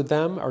terms with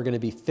them are going to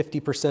be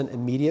 50%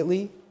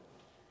 immediately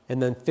and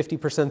then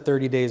 50%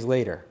 30 days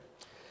later.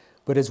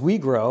 But as we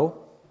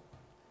grow,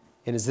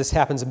 and as this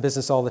happens in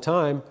business all the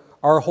time,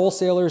 our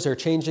wholesalers are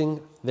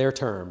changing their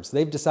terms.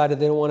 They've decided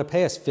they don't want to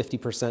pay us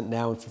 50%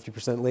 now and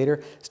 50%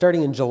 later.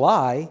 Starting in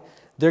July,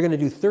 they're going to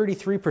do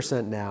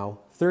 33% now,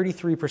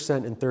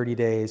 33% in 30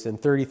 days, and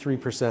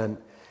 33%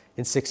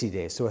 in 60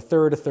 days. So a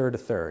third, a third, a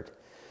third.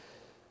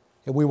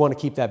 And we want to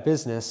keep that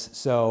business,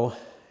 so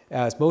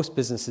as most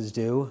businesses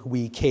do,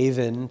 we cave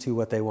in to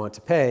what they want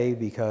to pay,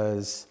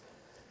 because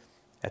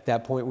at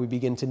that point we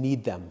begin to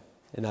need them.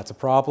 And that's a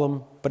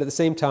problem, but at the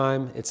same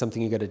time, it's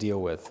something you got to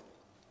deal with.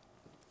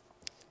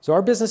 So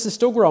our business is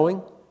still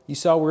growing. You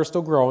saw we're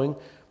still growing,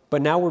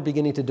 but now we're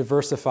beginning to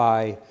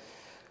diversify.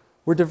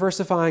 We're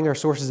diversifying our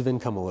sources of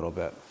income a little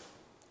bit.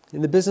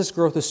 And the business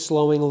growth is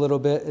slowing a little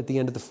bit at the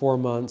end of the 4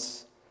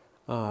 months.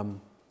 And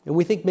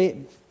we think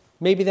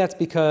maybe that's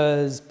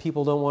because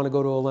people don't want to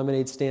go to a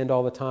lemonade stand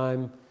all the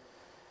time.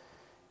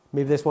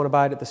 Maybe they just want to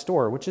buy it at the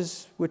store, which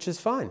is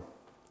fine.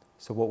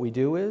 So what we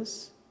do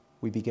is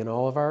we begin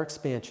all of our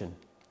expansion.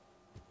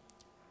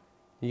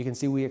 You can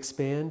see we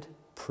expand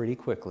pretty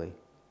quickly.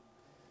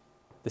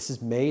 This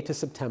is May to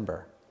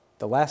September.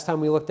 The last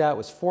time we looked at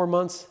was 4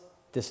 months.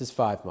 This is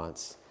 5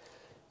 months.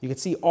 You can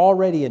see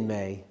already in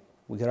May,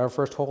 we got our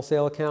first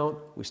wholesale account,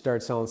 we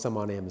started selling some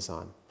on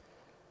Amazon.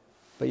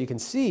 But you can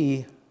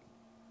see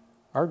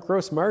our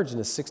gross margin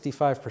is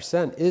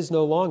 65% is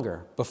no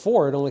longer.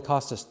 Before, it only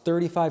cost us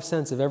 35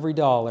 cents of every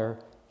dollar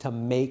to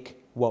make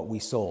what we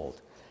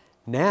sold.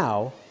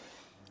 Now,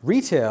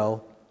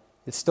 retail,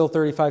 it's still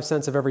 35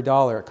 cents of every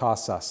dollar it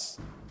costs us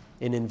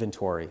in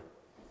inventory.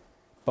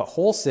 But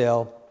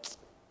wholesale,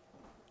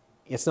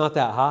 it's not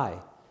that high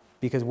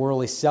because we're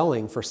only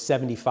selling for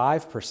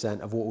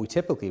 75% of what we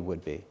typically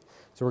would be.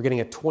 So we're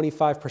getting a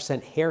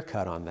 25%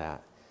 haircut on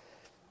that.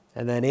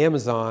 And then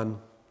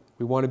Amazon,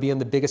 we want to be on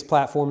the biggest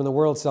platform in the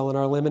world selling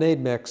our lemonade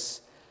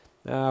mix.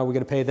 We're going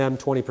to pay them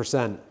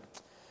 20%.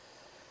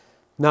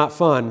 Not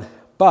fun,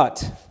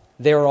 but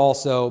they're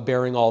also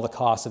bearing all the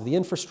costs of the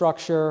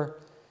infrastructure,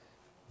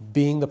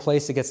 being the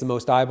place that gets the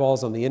most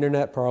eyeballs on the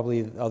internet,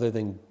 probably other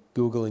than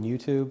Google and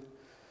YouTube.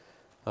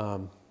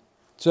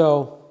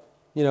 So,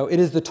 you know, it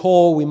is the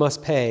toll we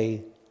must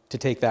pay to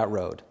take that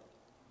road.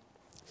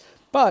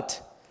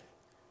 But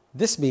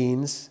this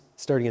means,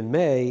 starting in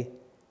May,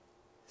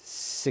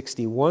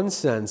 61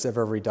 cents of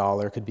every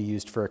dollar could be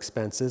used for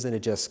expenses, and it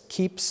just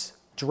keeps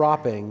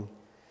dropping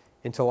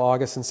until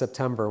August and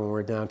September when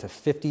we're down to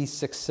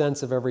 56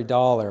 cents of every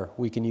dollar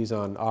we can use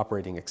on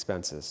operating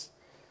expenses.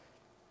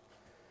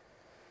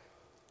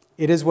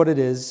 It is what it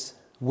is.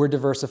 We're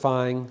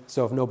diversifying,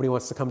 so if nobody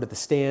wants to come to the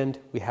stand,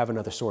 we have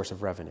another source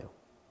of revenue.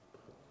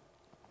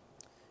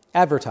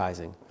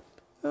 Advertising.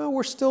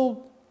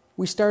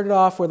 We started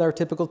off with our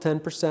typical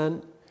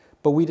 10%,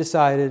 but we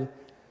decided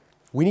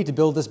we need to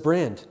build this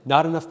brand.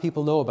 Not enough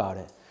people know about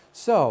it.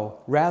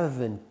 So rather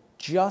than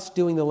just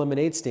doing the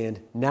lemonade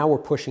stand, now we're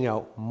pushing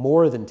out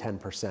more than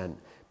 10%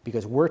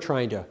 because we're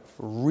trying to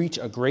reach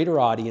a greater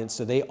audience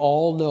so they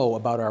all know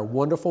about our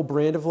wonderful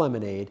brand of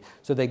lemonade,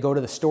 so they go to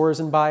the stores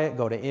and buy it,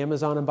 go to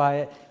Amazon and buy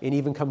it, and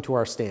even come to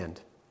our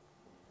stand.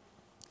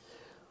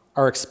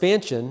 Our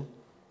expansion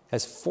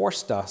has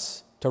forced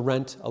us to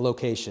rent a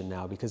location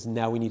now because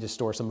now we need to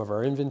store some of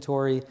our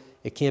inventory.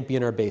 It can't be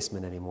in our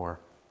basement anymore.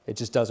 It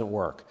just doesn't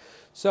work.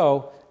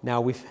 So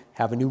now we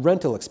have a new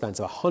rental expense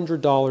of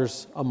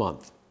 $100 a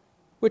month,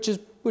 which is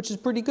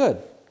pretty good.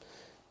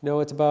 You know,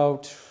 it's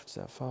about,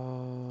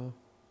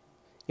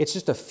 it's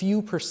just a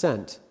few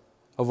percent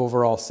of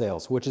overall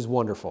sales, which is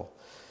wonderful.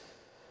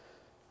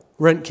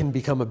 Rent can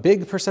become a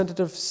big percentage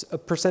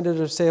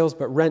of sales,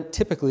 but rent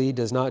typically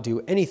does not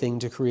do anything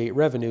to create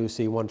revenue,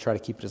 so you want to try to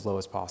keep it as low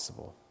as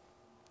possible.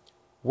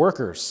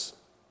 Workers.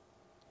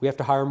 We have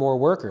to hire more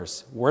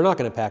workers. We're not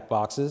going to pack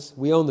boxes.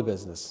 We own the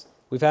business.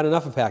 We've had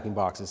enough of packing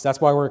boxes.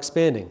 That's why we're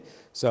expanding.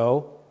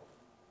 So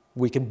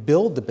we can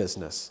build the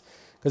business.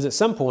 Because at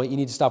some point, you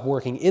need to stop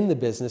working in the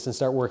business and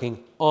start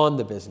working on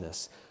the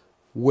business,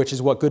 which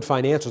is what good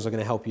financials are going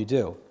to help you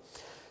do.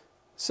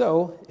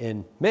 So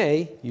in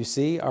May, you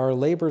see our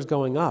labor is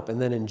going up. And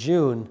then in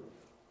June,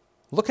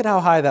 look at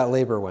how high that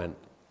labor went.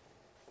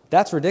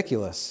 That's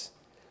ridiculous.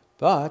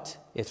 But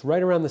it's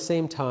right around the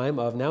same time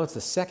of now it's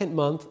the second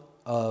month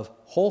of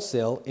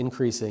wholesale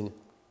increasing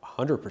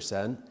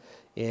 100%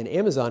 and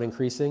Amazon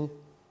increasing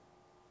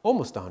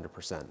almost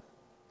 100%.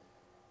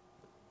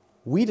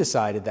 We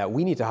decided that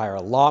we need to hire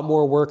a lot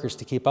more workers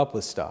to keep up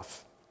with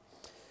stuff.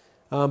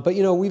 But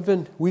you know, we've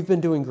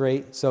been doing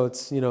great, so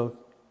it's, you know,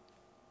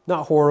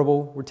 not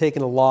horrible. We're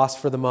taking a loss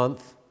for the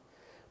month,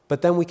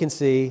 but then we can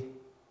see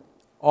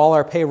all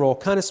our payroll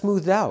kind of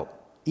smoothed out.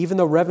 Even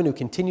though revenue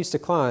continues to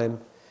climb,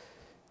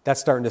 that's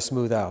starting to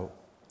smooth out.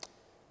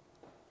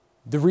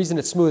 The reason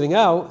it's smoothing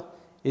out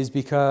is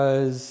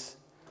because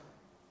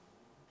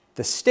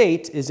the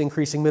state is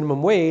increasing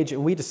minimum wage,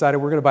 and we decided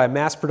we're going to buy a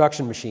mass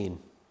production machine.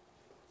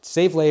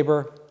 Save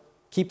labor,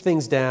 keep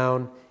things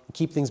down, and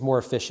keep things more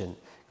efficient.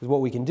 Because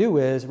what we can do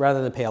is,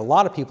 rather than pay a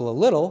lot of people a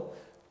little,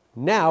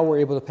 now we're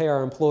able to pay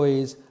our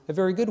employees a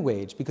very good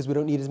wage because we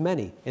don't need as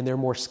many, and they're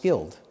more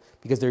skilled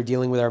because they're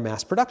dealing with our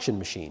mass production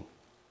machine.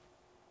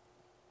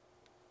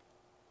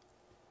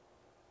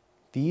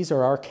 These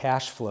are our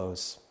cash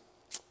flows.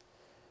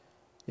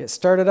 It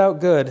started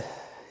out good,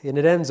 and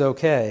it ends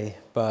okay,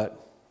 but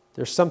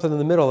there's something in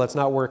the middle that's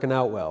not working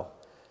out well.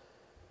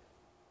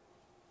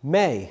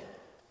 May.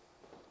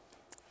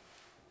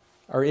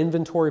 Our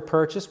inventory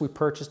purchase, we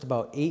purchased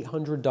about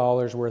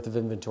 $800 worth of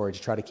inventory to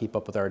try to keep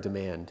up with our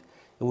demand,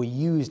 and we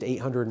used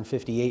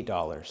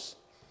 $858.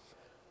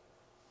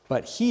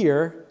 But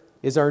here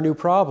is our new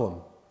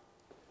problem.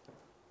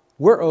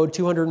 We're owed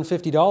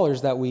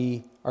 $250 that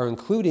we are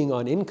including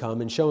on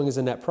income and showing as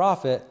a net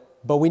profit,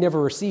 but we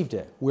never received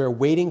it. We're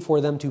waiting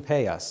for them to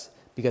pay us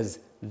because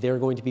they're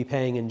going to be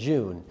paying in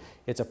June.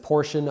 It's a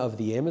portion of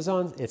the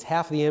Amazon, it's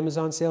half the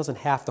Amazon sales and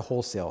half the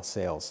wholesale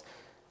sales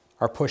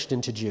are pushed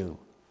into June.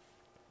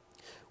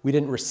 We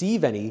didn't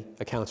receive any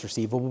accounts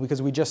receivable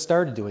because we just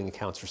started doing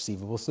accounts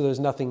receivable, so there's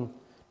nothing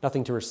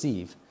to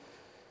receive.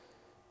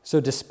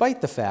 So despite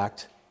the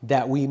fact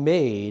that we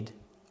made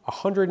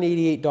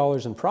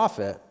 $188 in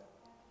profit,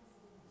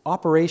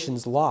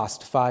 operations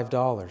lost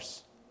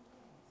 $5.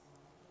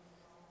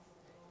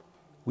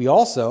 We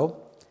also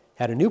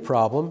had a new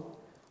problem.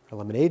 Our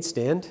lemonade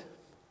stand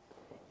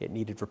It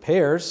needed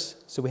repairs,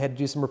 so we had to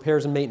do some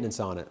repairs and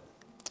maintenance on it.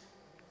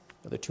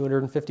 Another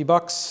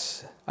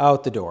 $250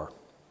 out the door.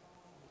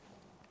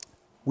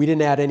 We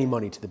didn't add any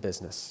money to the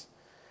business,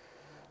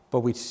 but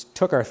we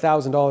took our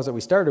 $1,000 that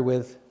we started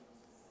with,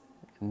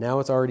 and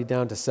now it's already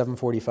down to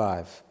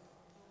 $745.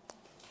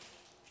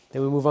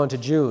 Then we move on to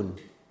June,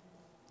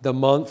 the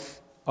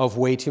month of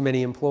way too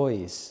many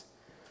employees.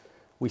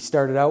 We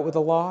started out with a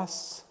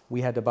loss.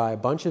 We had to buy a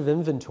bunch of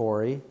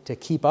inventory to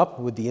keep up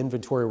with the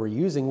inventory we're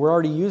using. We're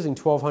already using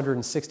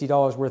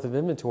 $1,260 worth of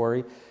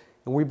inventory,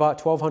 and we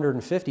bought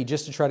 $1,250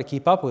 just to try to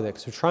keep up with it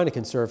because we're trying to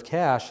conserve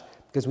cash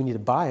because we need to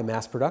buy a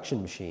mass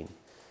production machine.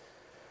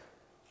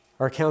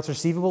 Our accounts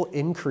receivable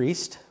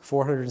increased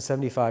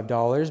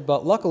 $475,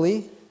 but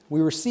luckily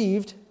we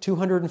received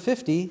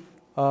 $250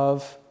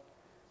 of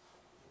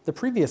the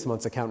previous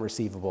month's account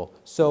receivable.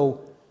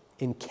 So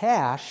in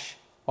cash,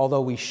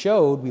 although we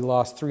showed we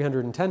lost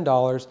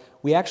 $310,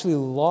 we actually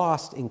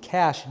lost in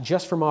cash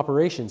just from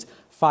operations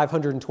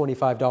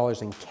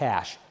 $525 in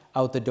cash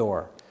out the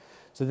door.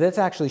 So that's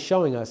actually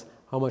showing us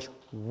how much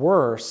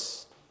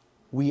worse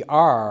we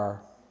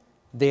are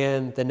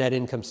than the net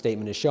income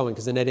statement is showing,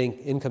 because the net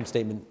income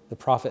statement, the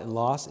profit and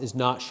loss, is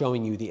not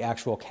showing you the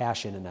actual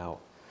cash in and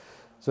out.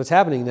 So what's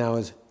happening now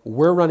is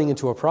we're running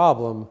into a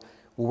problem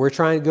where we're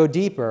trying to go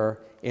deeper,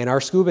 and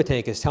our scuba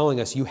tank is telling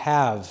us you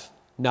have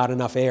not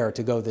enough air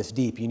to go this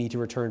deep. You need to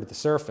return to the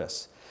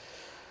surface.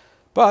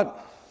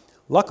 But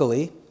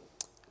luckily,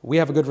 we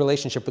have a good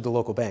relationship with the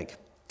local bank.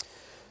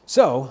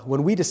 So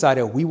when we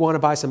decided we want to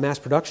buy some mass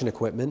production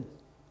equipment,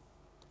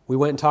 we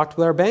went and talked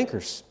with our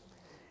bankers.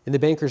 And the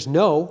bankers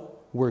know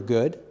we're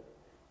good.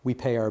 We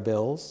pay our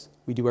bills.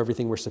 We do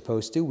everything we're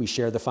supposed to. We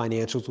share the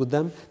financials with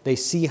them. They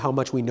see how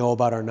much we know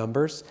about our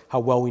numbers, how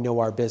well we know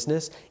our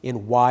business,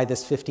 and why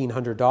this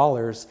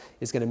 $1,500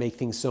 is going to make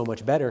things so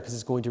much better because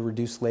it's going to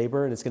reduce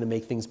labor and it's going to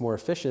make things more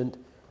efficient.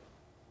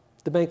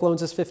 The bank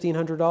loans us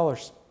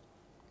 $1,500.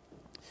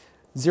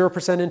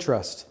 0%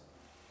 interest.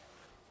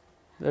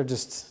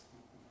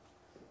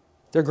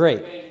 They're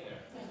great.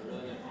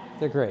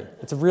 They're great.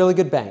 It's a really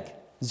good bank.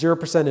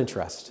 0%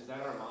 interest. Is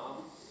that our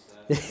mom?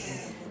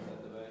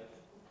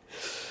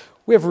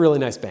 We have a really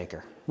nice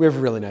banker.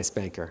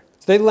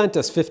 So they lent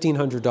us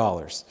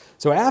 $1,500.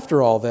 So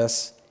after all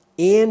this,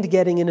 and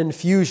getting an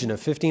infusion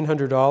of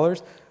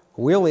 $1,500,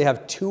 we only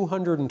have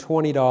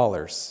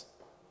 $220.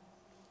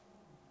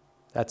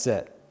 That's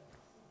it.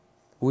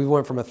 We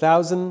went from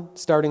 $1,000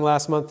 starting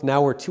last month,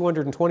 now we're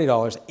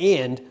 $220,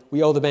 and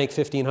we owe the bank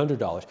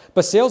 $1,500.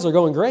 But sales are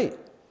going great.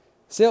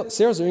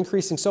 Sales are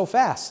increasing so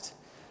fast.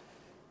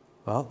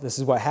 Well, this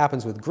is what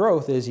happens with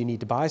growth, is you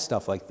need to buy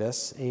stuff like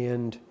this,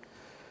 and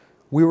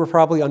we were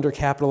probably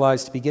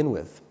undercapitalized to begin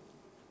with.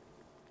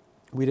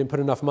 We didn't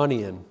put enough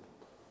money in.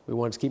 We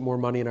wanted to keep more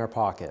money in our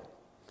pocket.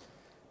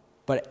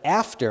 But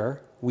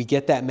after we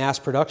get that mass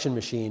production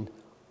machine,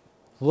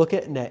 look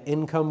at net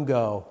income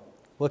go.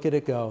 Look at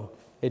it go.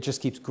 It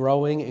just keeps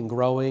growing and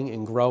growing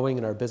and growing,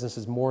 and our business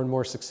is more and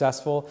more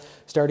successful.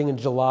 Starting in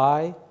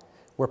July,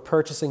 we're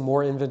purchasing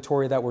more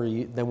inventory than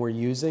we're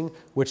using,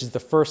 which is the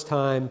first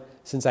time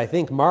since I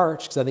think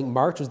March, because I think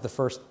March was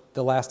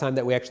the last time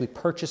that we actually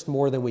purchased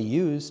more than we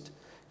used,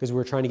 because we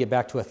were trying to get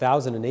back to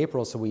 1,000 in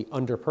April, so we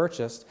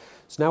under-purchased.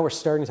 So now we're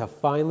starting to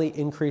finally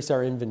increase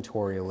our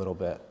inventory a little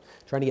bit,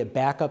 trying to get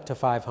back up to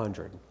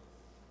 500.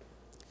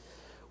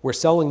 We're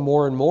selling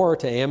more and more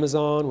to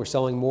Amazon. We're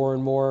selling more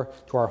and more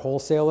to our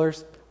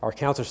wholesalers. Our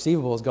accounts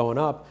receivable is going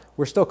up.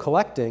 We're still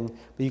collecting,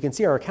 but you can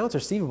see our accounts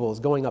receivable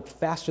is going up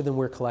faster than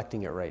we're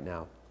collecting it right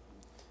now,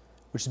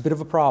 which is a bit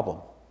of a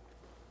problem.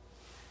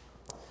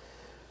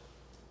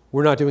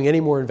 We're not doing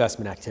any more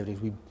investment activities.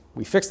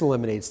 We fixed the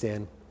lemonade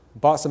stand,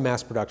 bought some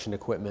mass production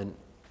equipment.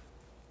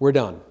 We're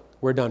done.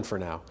 We're done for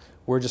now.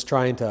 We're just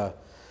trying to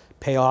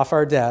pay off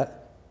our debt,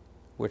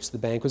 which the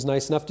bank was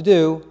nice enough to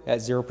do at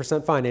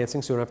 0%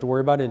 financing, so we don't have to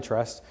worry about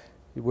interest.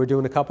 We're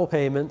doing a couple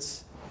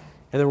payments,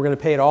 and then we're going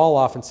to pay it all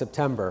off in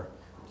September,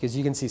 because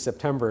you can see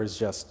September is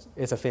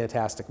it's a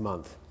fantastic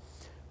month.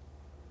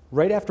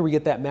 Right after we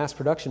get that mass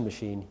production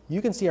machine,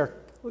 you can see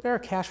look at our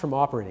cash from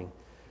operating.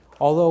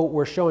 Although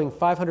we're showing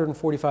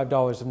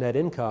 $545 of net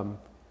income,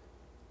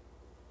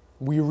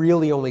 we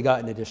really only got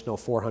an additional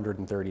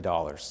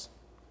 $430.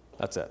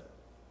 That's it.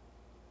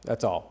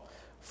 That's all.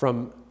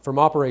 From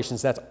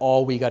operations, that's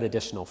all we got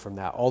additional from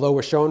that. Although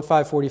we're showing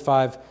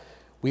 $545,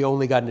 we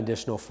only got an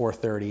additional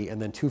 $430,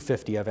 and then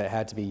 $250 of it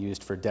had to be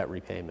used for debt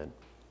repayment.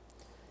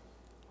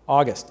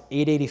 August,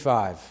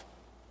 $885.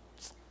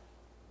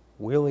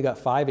 We only got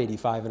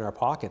 $585 in our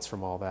pockets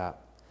from all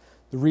that.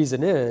 The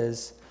reason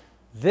is,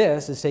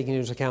 this is taking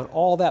into account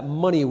all that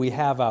money we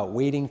have out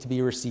waiting to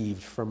be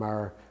received from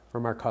our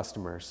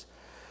customers.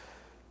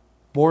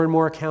 More and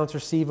more accounts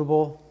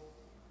receivable.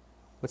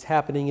 What's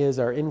happening is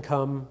our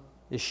income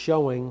is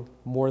showing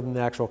more than the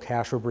actual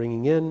cash we're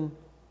bringing in.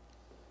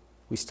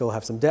 We still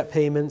have some debt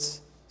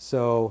payments.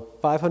 So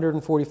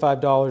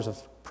 $545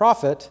 of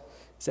profit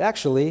is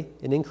actually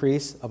an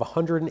increase of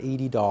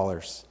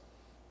 $180.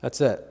 That's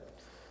it.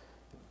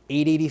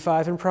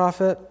 $885 in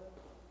profit.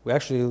 We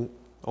actually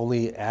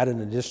only add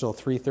an additional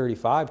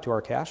 $335 to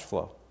our cash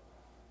flow.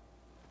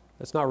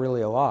 That's not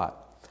really a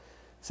lot.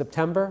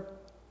 September,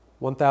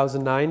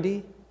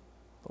 $1,090.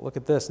 But look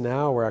at this,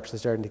 now we're actually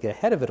starting to get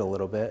ahead of it a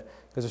little bit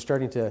because we're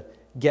starting to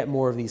get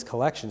more of these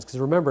collections. Because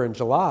remember, in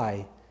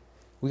July,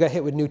 we got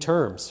hit with new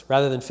terms.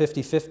 Rather than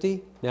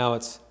 50-50, now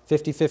it's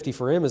 50-50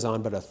 for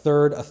Amazon, but a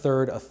third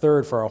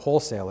for our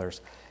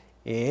wholesalers.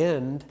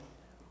 And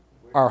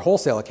our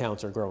wholesale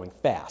accounts are growing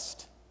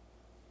fast.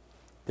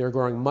 They're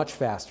growing much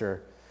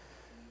faster.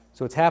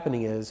 So what's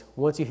happening is,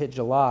 once you hit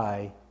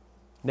July,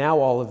 now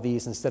all of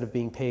these, instead of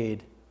being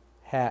paid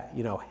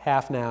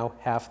half now,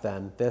 half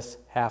then, this,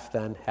 half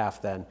then, half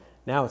then,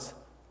 now it's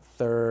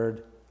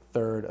third,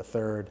 a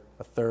third,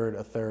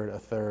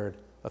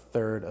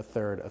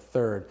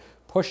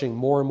 pushing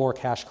more and more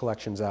cash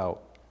collections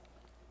out,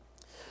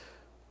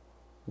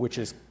 which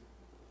is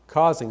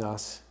causing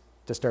us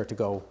to start to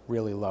go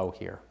really low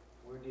here.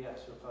 Where'd the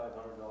extra $500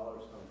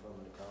 come from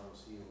in account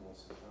receivable in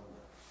September?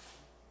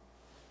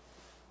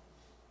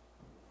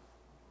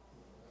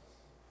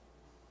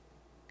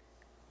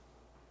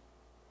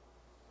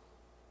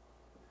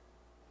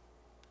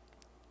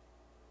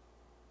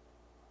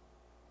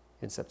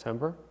 In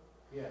September,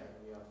 Yeah,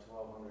 you have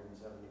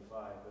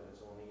 1,275, but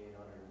it's only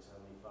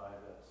 875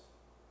 that's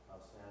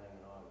outstanding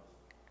in August.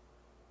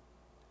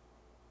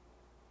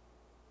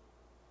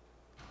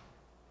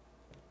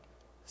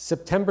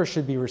 September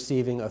should be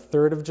receiving a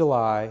third of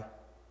July,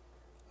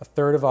 a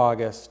third of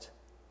August,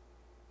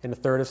 and a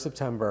third of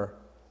September,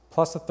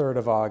 plus a third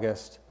of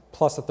August,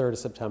 plus a third of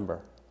September.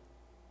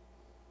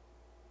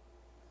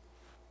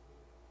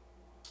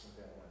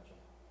 Okay, gotcha.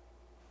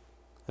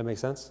 That make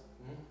sense?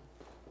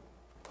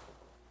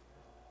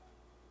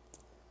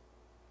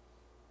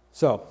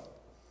 So,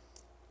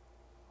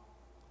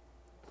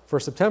 for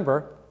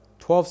September,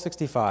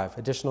 $1,265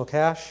 additional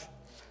cash.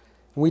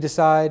 We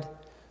decide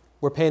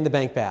we're paying the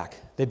bank back.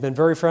 They've been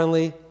very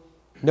friendly,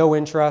 no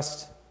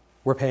interest,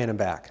 we're paying them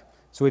back.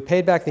 So we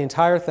paid back the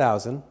entire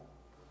 $1,000,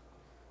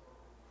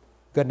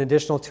 got an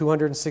additional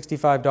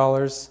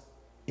 $265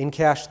 in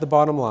cash to the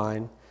bottom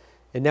line,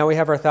 and now we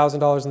have our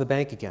 $1,000 in the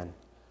bank again.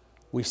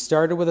 We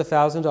started with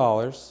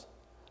 $1,000,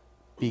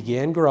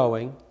 began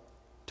growing,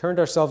 turned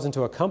ourselves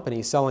into a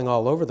company selling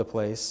all over the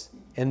place,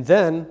 and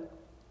then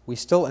we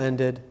still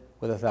ended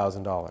with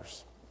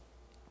 $1,000.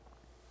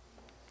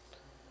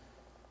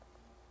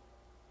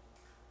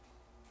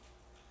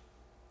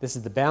 This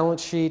is the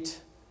balance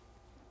sheet.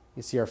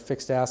 You see our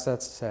fixed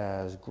assets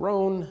has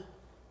grown.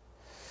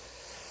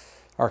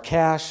 Our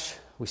cash,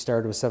 we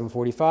started with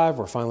 $745,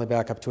 we're finally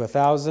back up to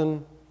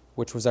 $1,000,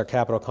 which was our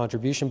capital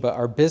contribution, but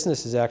our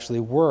business is actually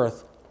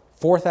worth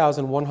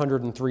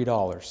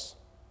 $4,103.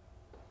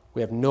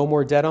 We have no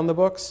more debt on the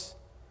books.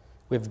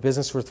 We have a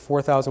business worth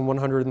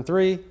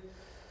 $4,103,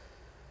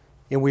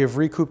 and we have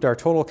recouped our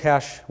total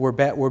cash. We're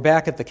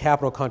back at the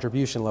capital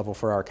contribution level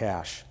for our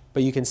cash.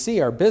 But you can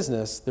see our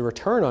business, the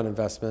return on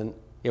investment,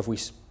 if we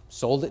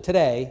sold it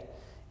today,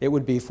 it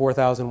would be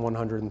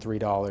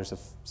 $4,103 if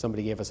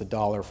somebody gave us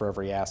 $1 for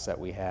every asset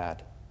we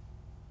had.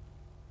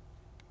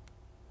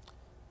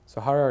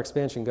 So how did our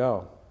expansion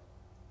go?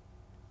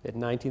 At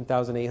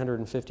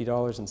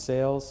 $19,850 in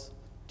sales,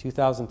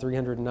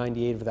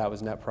 $2,398 of that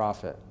was net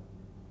profit.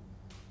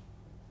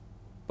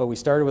 But we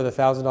started with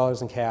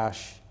 $1,000 in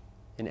cash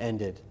and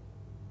ended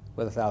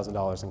with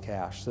 $1,000 in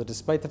cash. So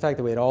despite the fact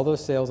that we had all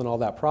those sales and all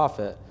that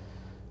profit,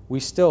 we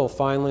still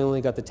finally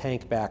only got the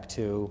tank back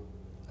to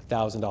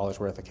 $1,000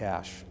 worth of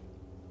cash.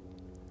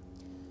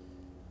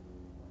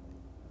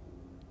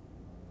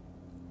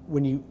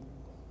 When you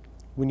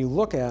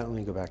look at, let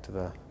me go back to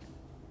the,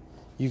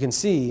 you can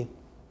see,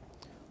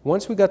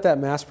 once we got that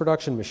mass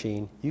production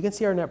machine, you can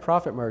see our net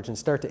profit margins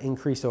start to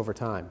increase over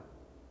time.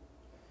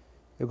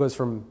 It goes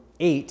from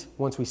 8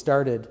 once we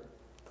started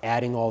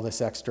adding all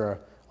these extra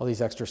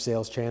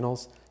sales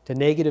channels to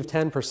negative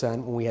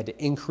 10% when we had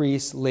to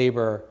increase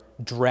labor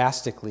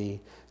drastically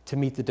to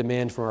meet the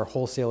demand from our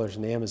wholesalers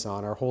in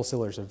Amazon. Our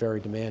wholesalers are very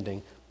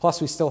demanding.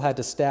 Plus, we still had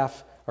to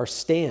staff our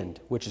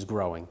stand, which is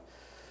growing.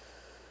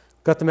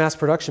 Got the mass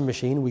production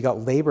machine. We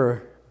got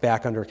labor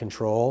back under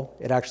control.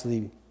 It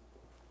actually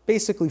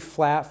basically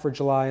flat for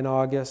July and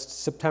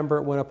August. September,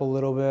 it went up a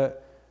little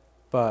bit,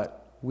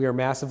 but we are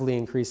massively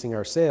increasing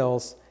our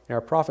sales and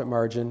our profit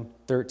margin,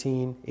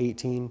 13,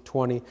 18,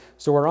 20.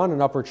 So we're on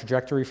an upward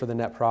trajectory for the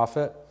net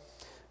profit.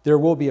 There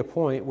will be a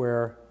point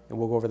where, and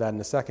we'll go over that in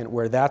a second,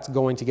 where that's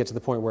going to get to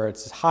the point where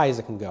it's as high as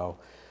it can go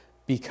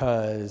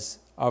because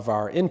of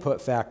our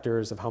input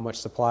factors of how much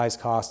supplies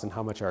cost and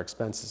how much our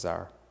expenses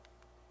are.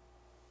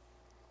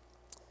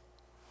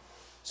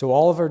 So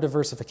all of our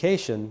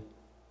diversification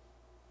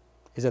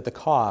is at the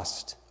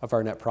cost of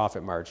our net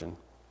profit margin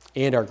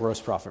and our gross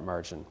profit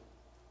margin.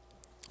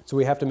 So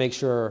we have to make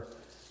sure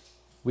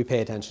we pay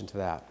attention to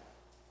that.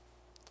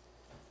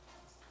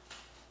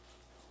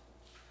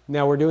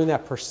 Now we're doing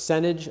that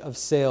percentage of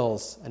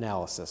sales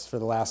analysis for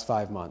the last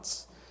 5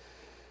 months.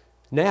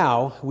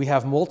 Now we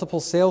have multiple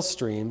sales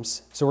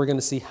streams, so we're going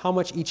to see how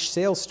much each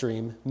sales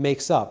stream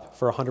makes up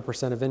for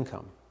 100% of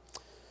income.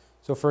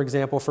 So for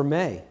example, for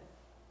May,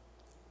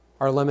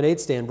 our lemonade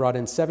stand brought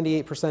in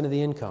 78% of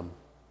the income.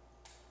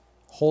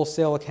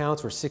 Wholesale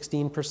accounts were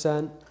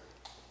 16%.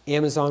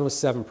 Amazon was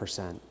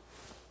 7%.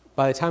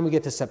 By the time we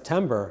get to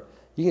September,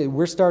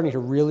 we're starting to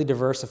really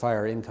diversify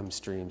our income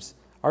streams.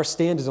 Our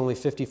stand is only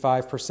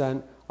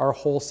 55%, our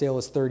wholesale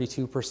is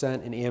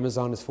 32%, and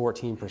Amazon is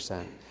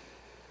 14%.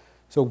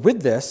 So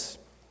with this,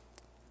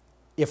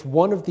 if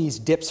one of these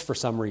dips for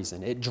some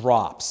reason, it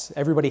drops,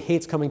 everybody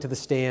hates coming to the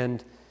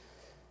stand,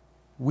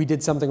 we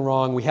did something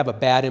wrong, we have a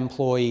bad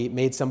employee,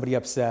 made somebody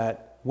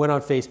upset, went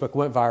on Facebook,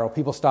 went viral,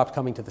 people stopped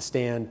coming to the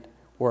stand,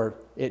 or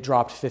it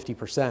dropped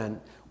 50%,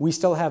 we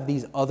still have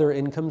these other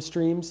income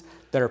streams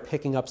that are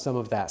picking up some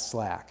of that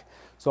slack.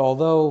 So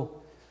although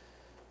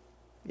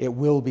it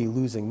will be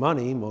losing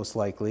money, most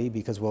likely,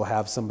 because we'll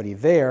have somebody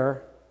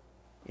there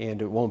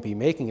and it won't be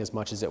making as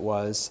much as it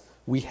was,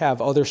 we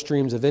have other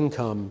streams of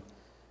income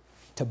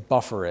to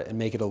buffer it and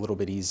make it a little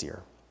bit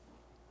easier.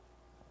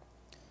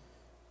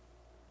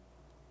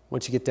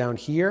 Once you get down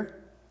here,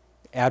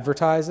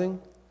 advertising,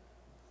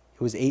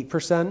 it was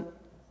 8%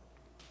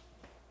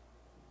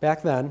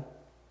 back then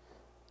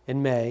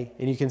in May,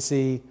 and you can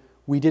see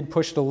we did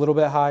push it a little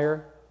bit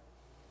higher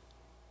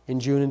in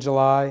June and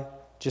July,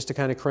 just to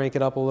kind of crank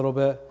it up a little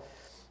bit.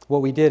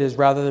 What we did is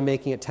rather than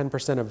making it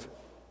 10% of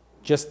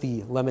just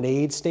the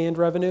lemonade stand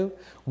revenue,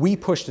 we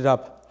pushed it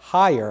up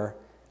higher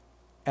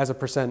as a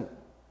percent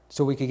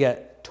so we could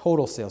get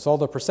total sales. So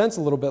although the percent's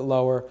a little bit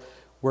lower,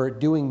 we're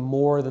doing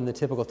more than the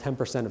typical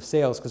 10% of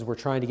sales because we're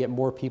trying to get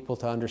more people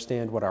to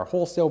understand what our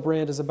wholesale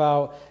brand is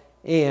about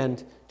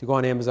and to go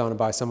on Amazon and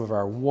buy some of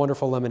our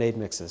wonderful lemonade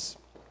mixes.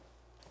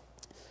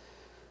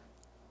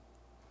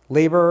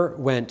 Labor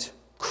went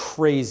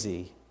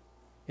crazy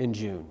in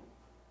June.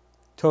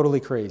 Totally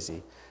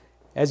crazy.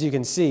 As you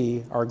can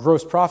see, our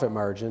gross profit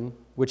margin,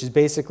 which is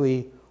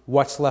basically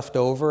what's left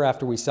over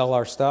after we sell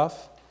our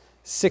stuff,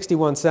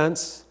 61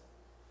 cents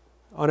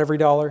on every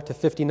dollar to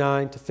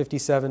 59 to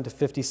 57 to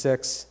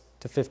 56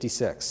 to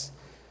 56.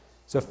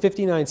 So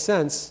 59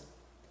 cents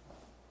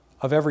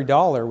of every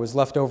dollar was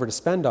left over to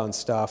spend on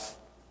stuff.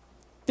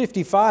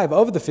 55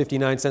 of the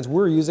 59 cents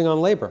we're using on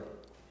labor,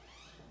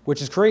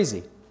 which is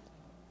crazy.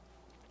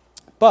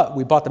 But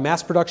we bought the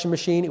mass production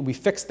machine and we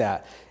fixed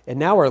that. And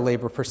now our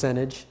labor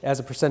percentage, as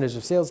a percentage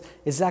of sales,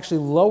 is actually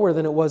lower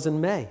than it was in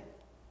May.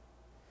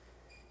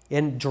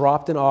 And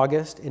dropped in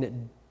August.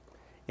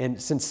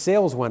 And since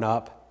sales went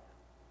up,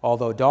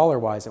 although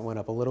dollar-wise it went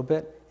up a little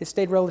bit, it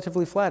stayed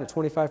relatively flat at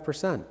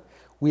 25%.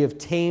 We have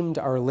tamed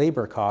our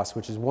labor costs,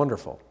 which is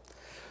wonderful.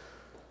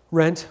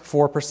 Rent,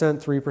 4%,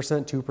 3%,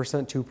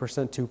 2%,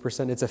 2%,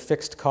 2%. It's a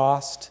fixed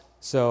cost,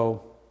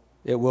 so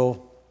it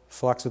will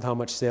flex with how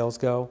much sales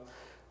go.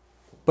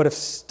 But if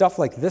stuff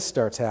like this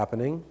starts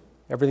happening,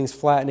 everything's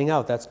flattening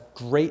out, that's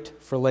great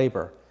for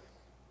labor.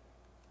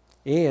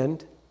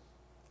 And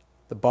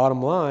the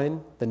bottom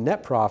line, the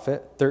net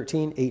profit,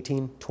 13,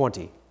 18,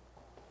 20.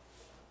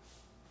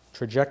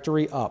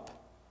 Trajectory up.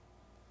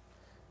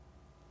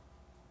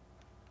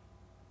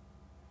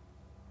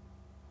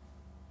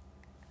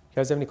 You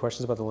guys have any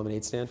questions about the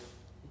lemonade stand?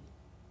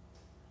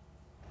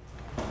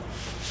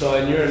 So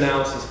in your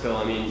analysis, Bill,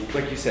 I mean,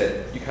 like you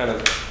said, you kind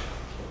of,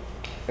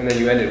 and then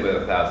you ended with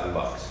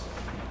 $1,000.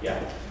 Yeah.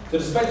 So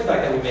despite the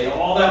fact that we made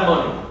all that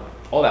money,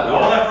 All that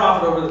all work. that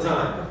profit over the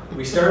time,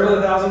 we started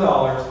with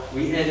 $1,000,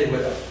 we ended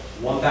with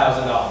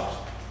 $1,000.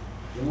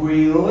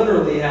 We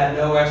literally had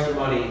no extra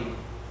money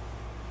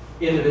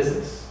in the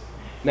business.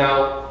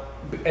 Now,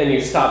 and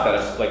you stopped at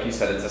us, like you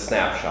said, it's a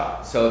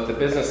snapshot. So if the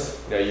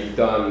business, you've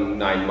done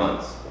 9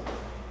 months,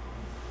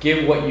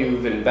 give what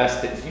you've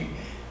invested.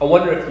 I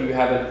wonder if you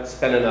haven't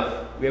spent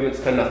enough, we haven't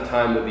spent enough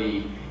time with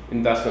the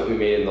investment we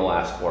made in the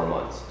last 4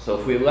 months. So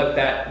if we let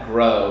that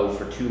grow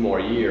for 2 more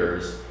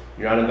years,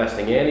 you're not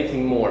investing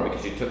anything more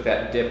because you took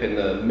that dip in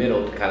the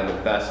middle to kind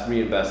of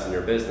reinvest in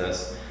your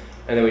business,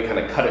 and then we kind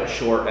of cut it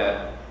short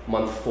at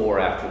month 4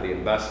 after the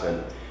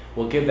investment.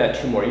 We'll give that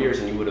 2 more years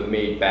and you would have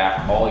made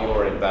back all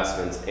your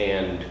investments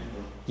and...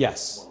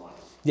 Yes.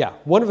 Yeah.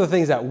 One of the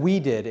things that we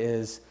did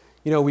is,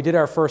 we did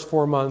our first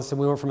 4 months and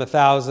we went from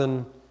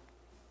 1,000,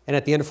 and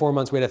at the end of 4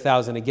 months we had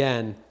 1,000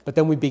 again, but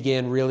then we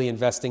began really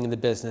investing in the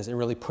business and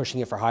really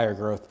pushing it for higher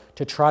growth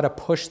to try to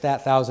push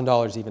that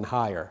 $1,000 even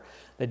higher.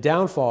 The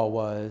downfall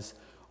was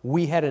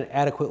we hadn't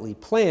adequately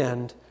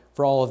planned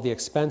for all of the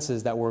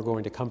expenses that were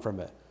going to come from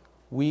it.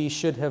 We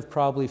should have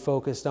probably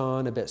focused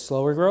on a bit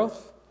slower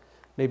growth,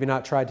 maybe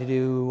not tried to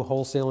do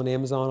wholesale and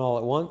Amazon all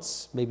at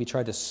once, maybe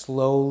tried to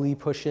slowly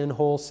push in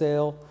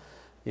wholesale,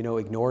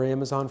 ignore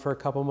Amazon for a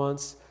couple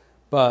months.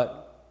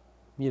 But,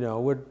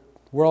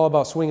 we're all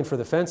about swinging for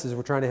the fences.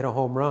 We're trying to hit a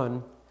home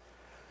run.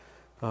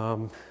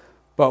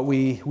 But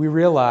we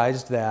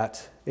realized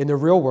that in the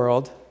real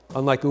world,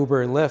 unlike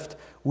Uber and Lyft,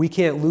 we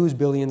can't lose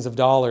billions of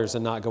dollars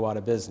and not go out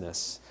of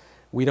business.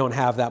 We don't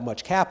have that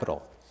much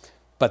capital.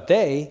 But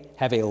they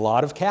have a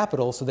lot of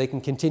capital so they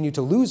can continue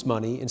to lose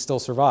money and still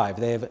survive.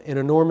 They have an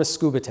enormous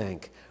scuba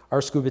tank.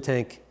 Our scuba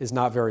tank is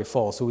not very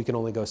full, so we can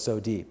only go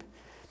so deep.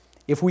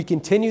 If we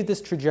continue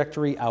this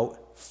trajectory out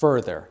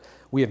further,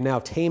 we have now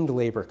tamed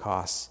labor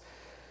costs.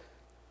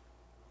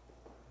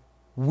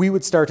 we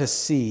would start to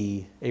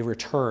see a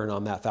return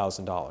on that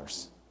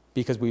 $1,000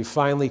 because we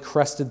finally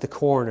crested the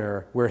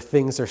corner where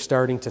things are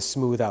starting to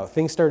smooth out.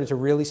 Things started to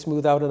really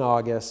smooth out in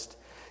August.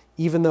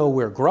 Even though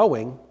we're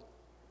growing,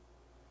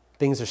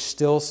 things are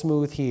still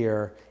smooth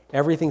here.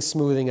 Everything's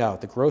smoothing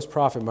out. The gross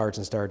profit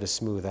margin started to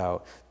smooth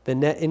out. The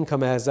net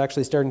income is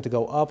actually starting to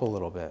go up a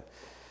little bit.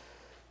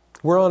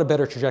 We're on a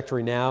better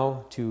trajectory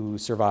now to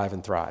survive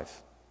and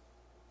thrive.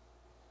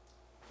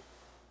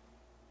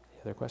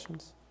 Any other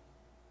questions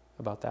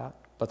about that?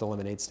 About the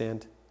lemonade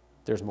stand?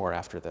 There's more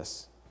after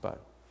this,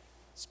 but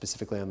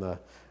specifically on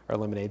our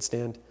lemonade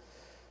stand.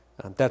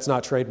 That's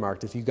not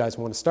trademarked. If you guys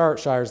want to start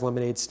Shire's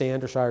Lemonade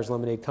Stand or Shire's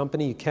Lemonade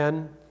Company, you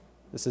can.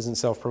 This isn't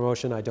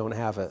self-promotion. I don't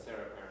have it.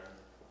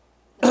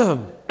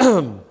 Are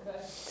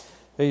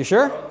you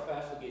sure?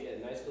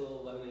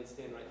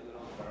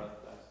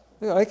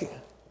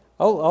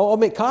 I'll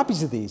make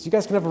copies of these. You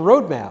guys can have a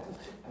roadmap.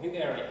 I think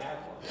they already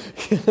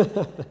have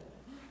one.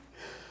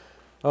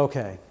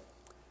 Okay.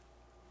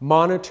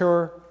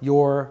 Monitor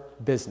your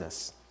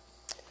business.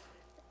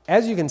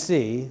 As you can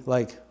see,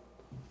 like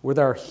with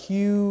our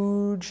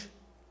huge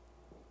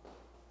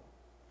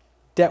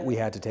debt we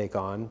had to take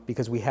on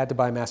because we had to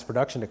buy mass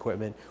production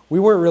equipment, we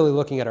weren't really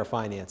looking at our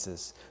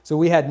finances. So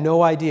we had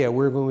no idea we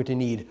were going to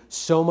need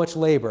so much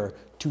labor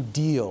to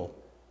deal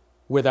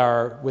with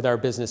our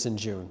business in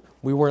June.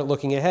 We weren't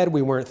looking ahead,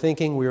 we weren't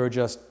thinking, we were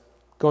just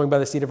going by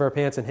the seat of our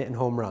pants and hitting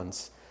home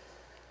runs.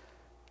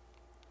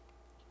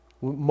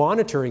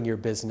 Monitoring your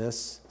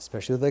business,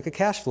 especially with like a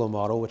cash flow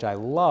model, which I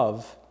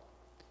love,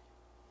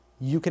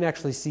 you can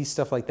actually see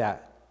stuff like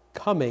that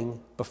coming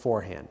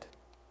beforehand.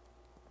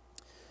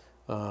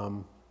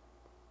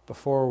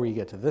 Before we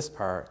get to this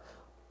part,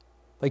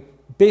 like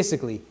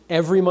basically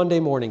every Monday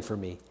morning for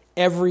me,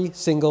 every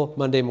single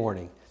Monday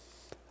morning,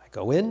 I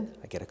go in,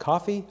 I get a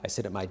coffee, I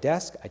sit at my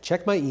desk, I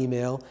check my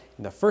email,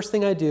 and the first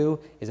thing I do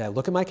is I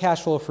look at my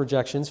cash flow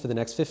projections for the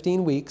next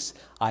 15 weeks,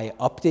 I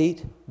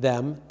update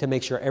them to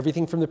make sure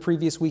everything from the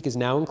previous week is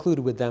now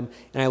included with them,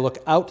 and I look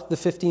out the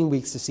 15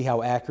 weeks to see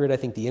how accurate I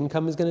think the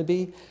income is going to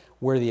be,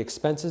 where the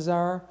expenses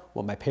are,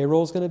 what my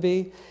payroll is going to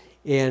be,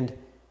 and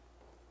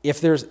if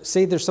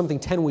say there's something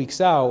 10 weeks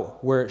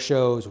out where it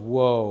shows,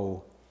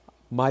 whoa,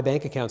 my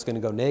bank account's going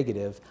to go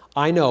negative,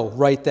 I know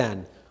right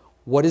then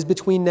what is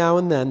between now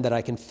and then that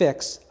I can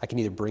fix. I can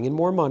either bring in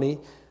more money,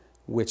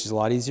 which is a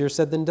lot easier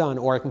said than done,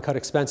 or I can cut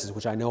expenses,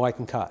 which I know I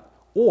can cut,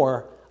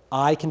 or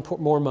I can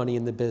put more money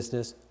in the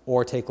business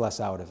or take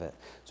less out of it.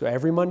 So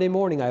every Monday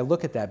morning I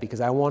look at that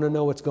because I want to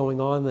know what's going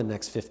on in the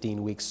next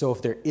 15 weeks. So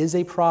if there is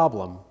a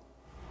problem,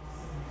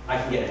 I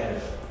can get ahead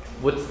of it.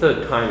 What's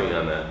the timing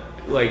on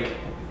that? Like,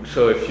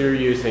 so if you're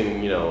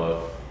using,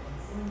 a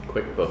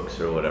QuickBooks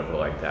or whatever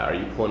like that, are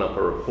you pulling up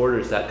a report or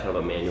is that kind of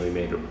a manually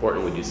made report?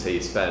 And would you say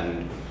you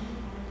spend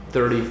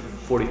 30,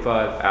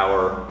 45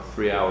 hour,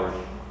 3 hours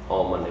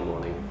all Monday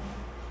morning?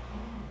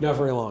 Not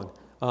very long.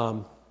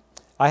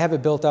 I have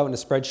it built out in a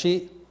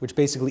spreadsheet, which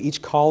basically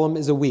each column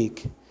is a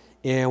week.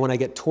 And when I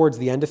get towards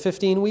the end of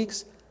 15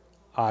 weeks,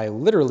 I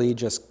literally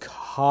just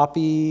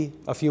copy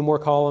a few more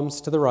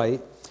columns to the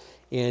right.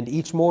 And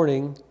each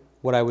morning,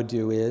 what I would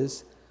do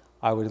is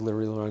I would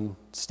literally run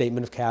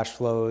statement of cash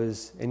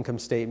flows, income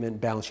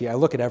statement, balance sheet. I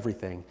look at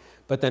everything.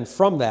 But then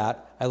from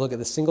that, I look at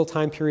the single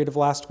time period of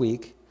last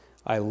week.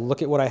 I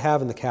look at what I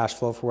have in the cash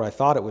flow for what I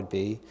thought it would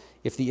be.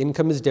 If the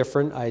income is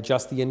different, I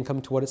adjust the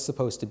income to what it's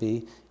supposed to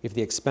be. If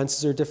the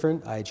expenses are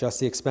different, I adjust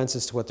the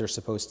expenses to what they're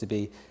supposed to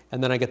be.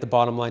 And then I get the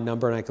bottom line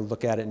number and I can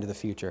look at it into the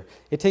future.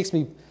 It takes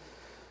me,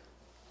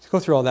 to go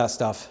through all that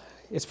stuff,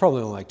 it's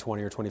probably only like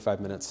 20 or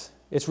 25 minutes.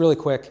 It's really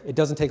quick. It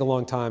doesn't take a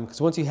long time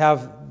because once you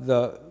have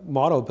the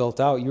model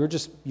built out, you're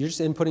just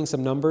inputting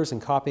some numbers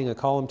and copying a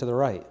column to the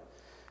right.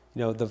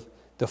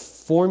 The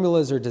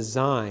formulas are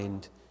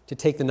designed to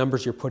take the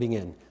numbers you're putting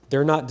in.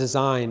 They're not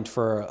designed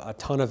for a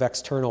ton of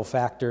external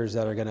factors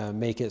that are going to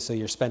make it so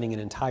you're spending an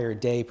entire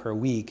day per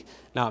week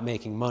not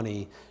making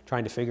money,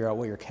 trying to figure out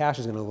what your cash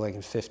is going to look like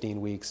in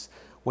 15 weeks,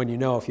 when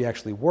if you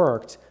actually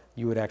worked,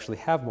 you would actually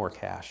have more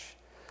cash.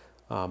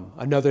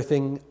 Another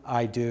thing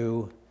I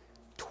do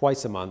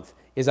twice a month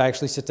is I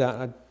actually sit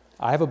down,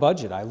 I have a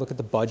budget. I look at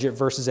the budget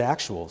versus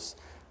actuals.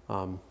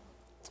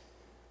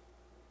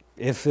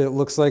 If it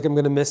looks like I'm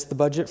going to miss the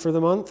budget for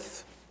the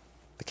month,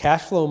 the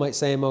cash flow might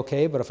say I'm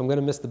okay, but if I'm going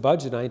to miss the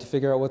budget, I need to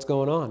figure out what's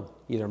going on.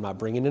 Either I'm not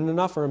bringing in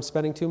enough or I'm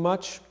spending too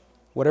much.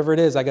 Whatever it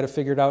is, I got to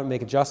figure it out and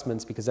make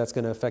adjustments because that's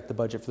going to affect the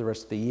budget for the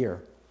rest of the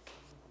year.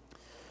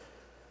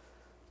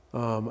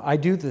 I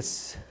do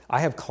this,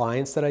 I have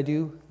clients that I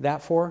do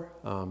that for.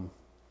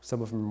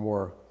 Some of them are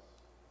more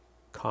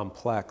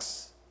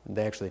complex.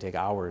 They actually take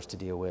hours to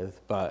deal with.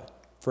 But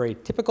for a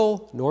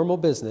typical normal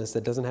business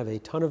that doesn't have a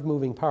ton of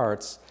moving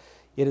parts,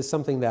 it is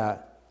something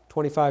that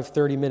 25,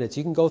 30 minutes,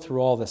 you can go through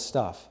all this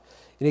stuff.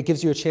 And it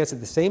gives you a chance at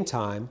the same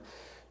time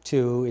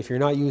to, if you're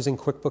not using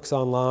QuickBooks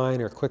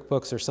Online or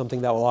QuickBooks or something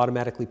that will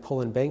automatically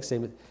pull in bank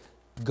statement,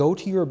 go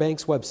to your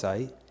bank's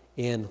website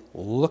and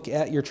look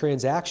at your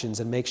transactions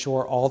and make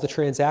sure all the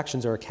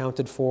transactions are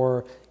accounted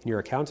for in your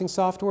accounting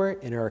software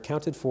and are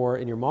accounted for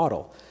in your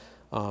model.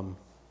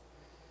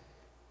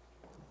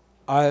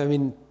 I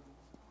mean,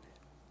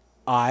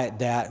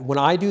 when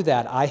I do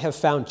that, I have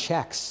found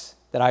checks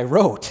that I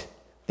wrote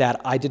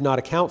that I did not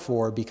account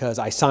for because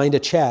I signed a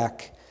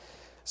check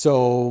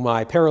so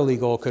my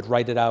paralegal could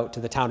write it out to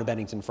the town of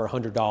Bennington for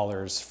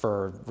 $100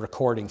 for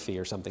recording fee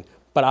or something.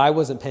 But I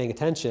wasn't paying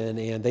attention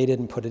and they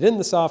didn't put it in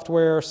the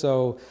software,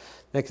 so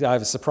next I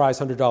have a surprise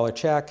 $100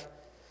 check.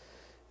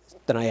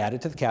 Then I add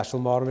it to the cash flow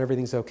model and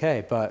everything's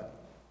okay. But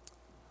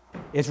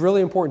it's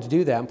really important to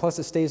do that, and plus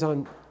it stays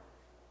on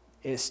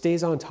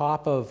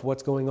top of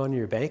what's going on in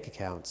your bank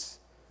accounts.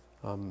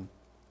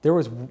 There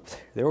was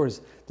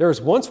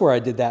once where I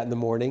did that in the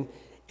morning,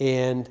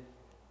 and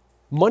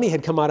money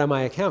had come out of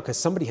my account because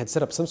somebody had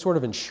set up some sort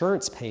of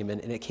insurance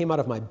payment, and it came out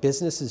of my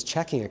business's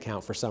checking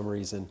account for some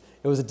reason.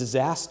 It was a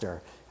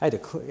disaster.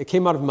 It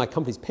came out of my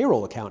company's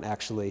payroll account,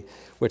 actually,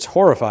 which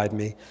horrified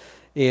me.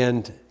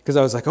 And because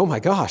I was like, oh my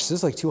gosh, this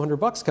is like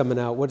 $200 coming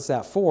out. What is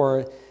that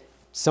for?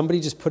 Somebody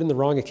just put in the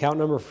wrong account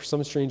number for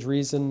some strange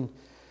reason.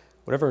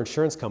 Whatever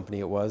insurance company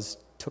it was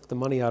took the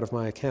money out of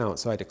my account.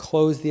 So I had to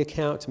close the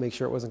account to make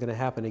sure it wasn't going to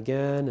happen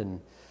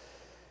again.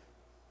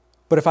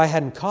 But if I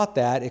hadn't caught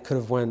that, it could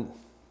have went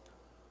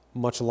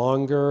much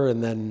longer.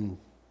 And then,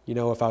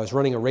 if I was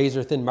running a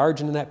razor thin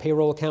margin in that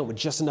payroll account with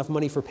just enough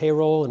money for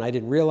payroll and I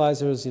didn't realize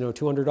there was,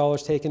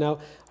 $200 taken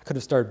out, I could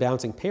have started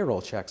bouncing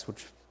payroll checks,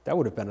 which that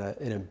would have been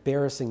an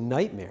embarrassing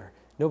nightmare.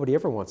 Nobody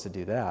ever wants to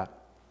do that.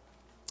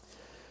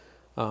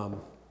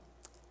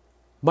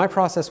 My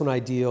process when I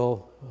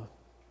deal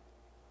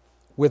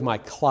with my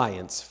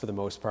clients, for the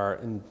most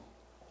part, and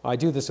I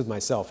do this with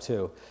myself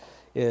too,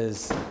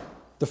 is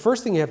the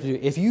first thing you have to do,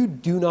 if you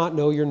do not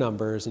know your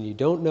numbers and you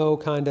don't know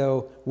kind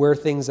of where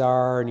things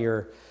are,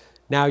 and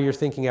now you're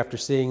thinking after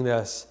seeing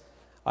this,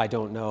 I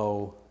don't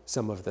know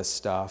some of this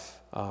stuff.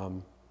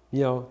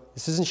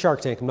 This isn't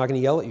Shark Tank. I'm not going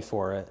to yell at you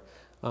for it.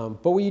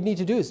 But what you need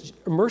to do is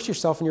immerse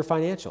yourself in your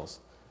financials.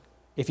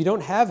 If you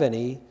don't have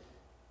any,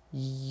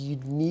 you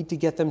need to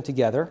get them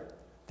together.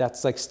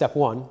 That's like step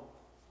one.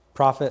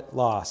 Profit,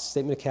 loss,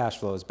 statement of cash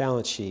flows,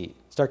 balance sheet.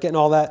 Start getting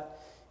all that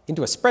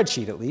into a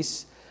spreadsheet at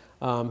least.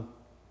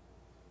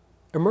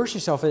 Immerse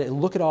yourself in it and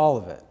look at all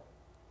of it.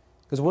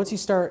 Because once you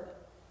start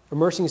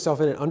immersing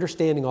yourself in it,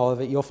 understanding all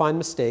of it, you'll find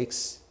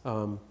mistakes.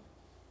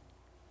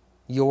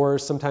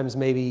 Yours, sometimes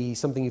maybe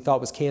something you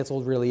thought was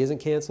canceled really isn't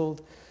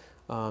canceled.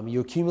 You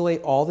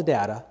accumulate all the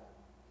data.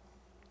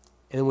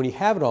 And when you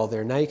have it all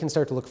there, now you can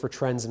start to look for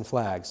trends and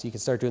flags. You can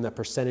start doing that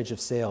percentage of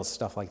sales,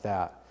 stuff like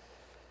that.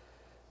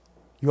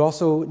 You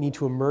also need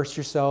to immerse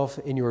yourself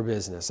in your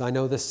business. I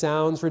know this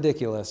sounds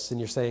ridiculous,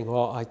 and you're saying,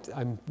 well,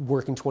 I'm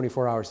working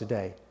 24 hours a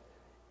day.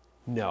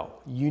 No,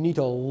 you need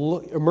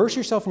to immerse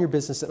yourself in your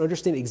business and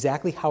understand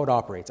exactly how it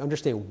operates.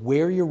 Understand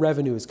where your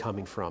revenue is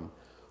coming from,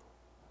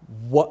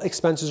 what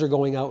expenses are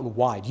going out and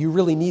why. Do you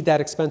really need that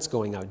expense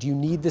going out? Do you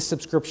need this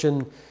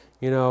subscription,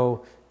 to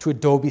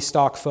Adobe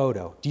stock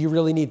photo? Do you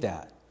really need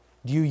that?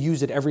 Do you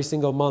use it every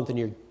single month and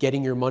you're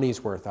getting your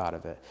money's worth out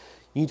of it?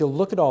 You need to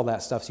look at all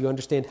that stuff so you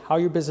understand how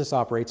your business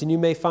operates, and you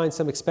may find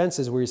some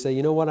expenses where you say,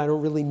 you know what, I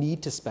don't really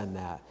need to spend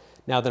that.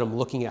 Now that I'm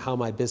looking at how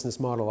my business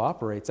model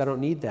operates, I don't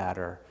need that.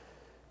 Or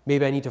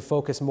maybe I need to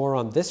focus more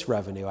on this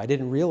revenue. I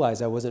didn't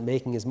realize I wasn't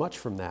making as much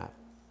from that.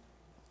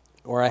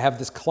 Or I have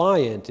this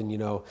client, and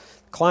the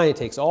client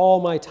takes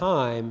all my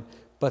time,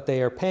 but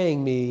they are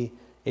paying me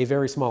a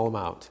very small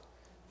amount.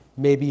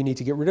 Maybe you need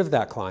to get rid of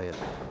that client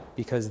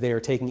because they are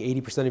taking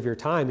 80% of your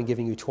time and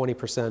giving you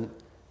 20%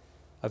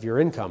 of your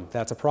income.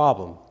 That's a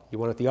problem. You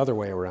want it the other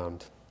way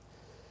around.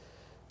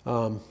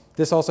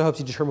 This also helps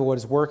you determine what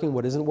is working,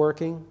 what isn't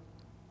working.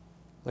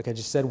 Like I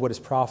just said, what is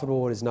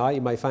profitable, what is not.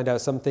 You might find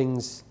out some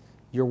things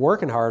you're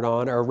working hard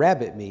on are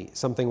rabbit meat,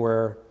 something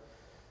where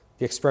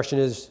the expression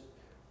is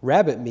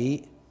rabbit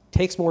meat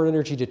takes more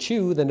energy to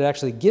chew than it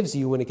actually gives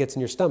you when it gets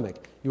in your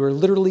stomach. You are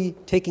literally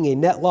taking a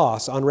net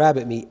loss on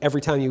rabbit meat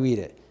every time you eat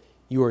it.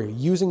 You are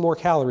using more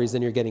calories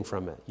than you're getting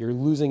from it. You're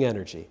losing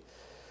energy.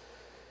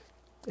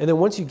 And then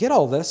once you get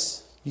all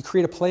this, you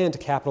create a plan to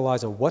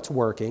capitalize on what's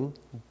working,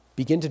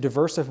 begin to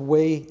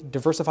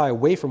diversify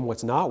away from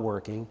what's not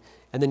working,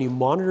 and then you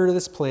monitor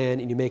this plan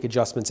and you make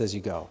adjustments as you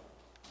go.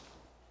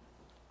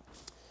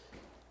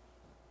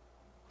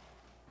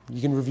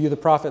 You can review the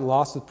profit and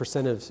loss with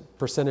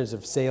percentage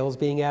of sales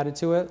being added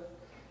to it,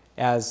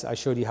 as I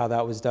showed you how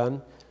that was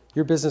done.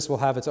 Your business will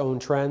have its own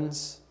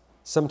trends.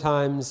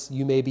 Sometimes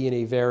you may be in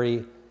a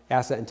very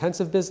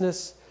asset-intensive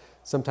business.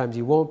 Sometimes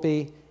you won't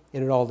be,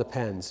 and it all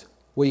depends.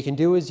 What you can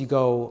do is you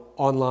go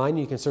online,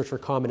 you can search for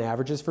common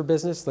averages for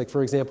business. Like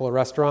for example, a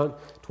restaurant,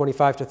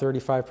 25 to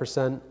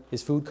 35%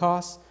 is food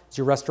costs. Is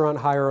your restaurant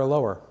higher or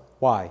lower?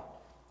 Why?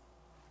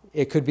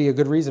 It could be a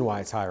good reason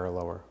why it's higher or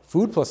lower.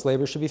 Food plus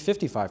labor should be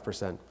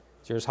 55%.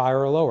 Is yours higher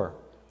or lower?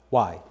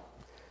 Why?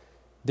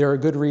 There are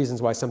good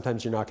reasons why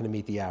sometimes you're not going to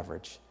meet the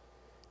average.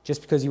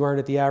 Just because you aren't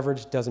at the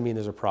average doesn't mean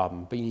there's a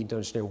problem, but you need to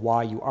understand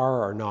why you are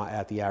or are not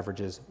at the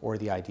averages or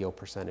the ideal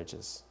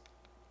percentages.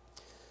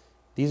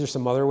 These are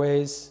some other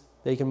ways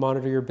that you can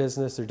monitor your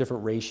business. There are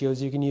different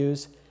ratios you can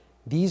use.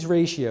 These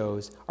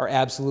ratios are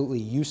absolutely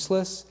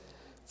useless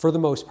for the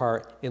most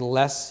part,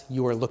 unless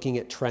you are looking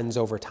at trends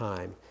over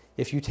time.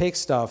 If you take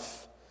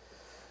stuff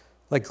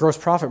like gross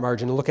profit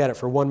margin and look at it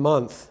for 1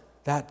 month,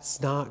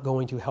 that's not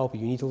going to help you.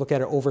 You need to look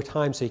at it over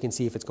time so you can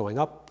see if it's going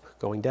up,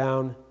 going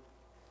down.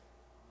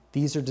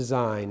 These are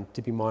designed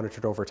to be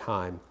monitored over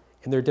time,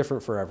 and they're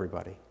different for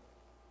everybody.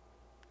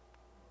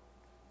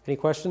 Any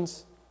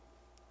questions?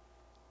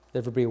 Is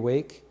everybody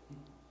awake?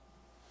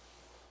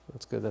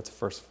 That's good. That's the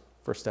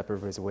first step.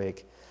 Everybody's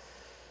awake.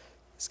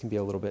 This can be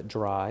a little bit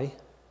dry.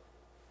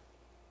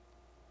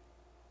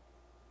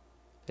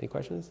 Any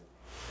questions?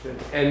 Good.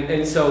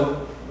 And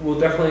so we'll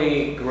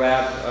definitely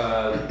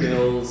grab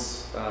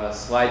Bill's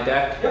slide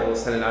deck. Yep. We'll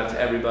send it out to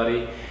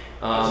everybody.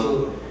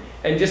 Absolutely.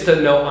 And just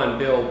a note on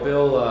Bill.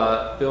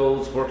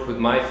 Bill's worked with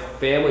my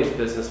family's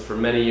business for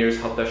many years,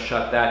 helped us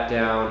shut that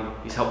down.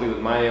 He's helped me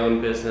with my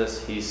own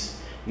business. He's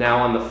now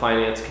on the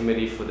finance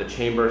committee for the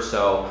chamber,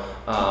 so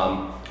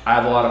I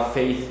have a lot of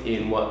faith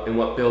in what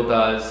Bill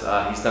does.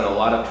 He's done a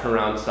lot of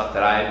turnaround stuff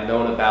that I've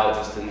known about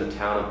just in the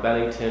town of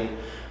Bennington.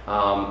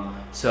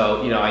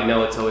 So, I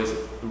know it's always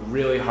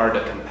really hard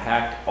to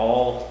compact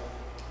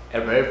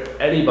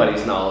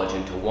anybody's knowledge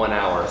into 1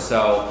 hour.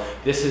 So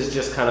this is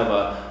just kind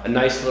of a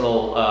nice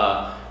little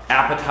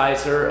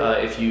appetizer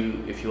if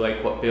you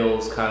like what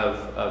Bill's kind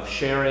of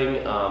sharing.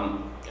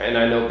 And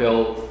I know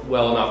Bill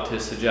well enough to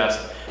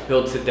suggest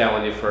Bill sit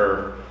down with you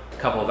for a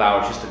couple of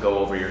hours just to go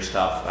over your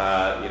stuff.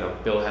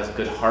 Bill has a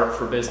good heart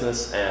for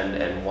business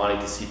and wanting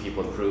to see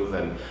people improve.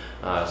 And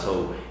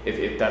so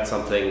if that's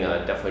something,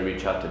 definitely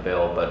reach out to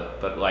Bill.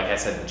 But like I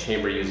said, the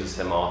chamber uses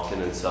him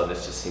often, and so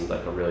this just seemed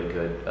like a really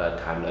good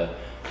time to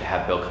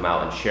have Bill come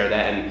out and share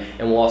that.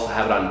 And we'll also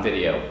have it on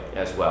video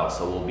as well,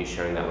 so we'll be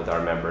sharing that with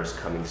our members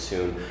coming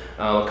soon.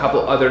 A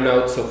couple other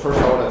notes. So first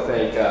I want to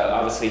thank,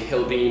 obviously,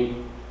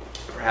 Hildine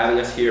for having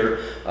us here.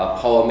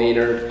 Paula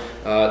Maynard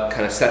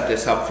kind of set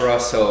this up for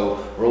us,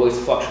 so we're always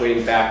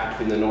fluctuating back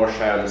between the North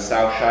Shire and the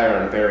South Shire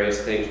on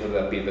various things, whether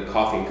that be the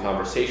coffee and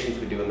conversations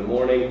we do in the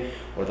morning,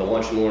 or the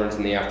lunch and learns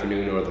in the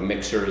afternoon, or the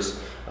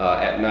mixers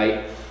at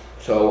night.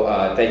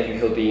 So thank you,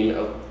 Hildine.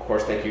 Of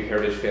course, thank you,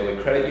 Heritage Family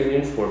Credit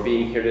Union, for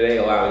being here today,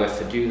 allowing us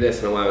to do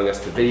this and allowing us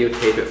to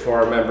videotape it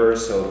for our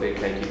members. So a big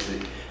thank you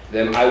to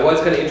them. I was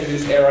going to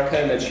introduce Erica,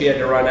 and then she had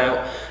to run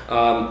out.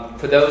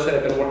 For those that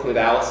have been working with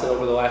Allison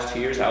over the last 2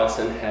 years,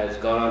 Allison has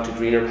gone on to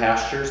greener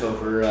pastures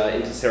over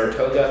into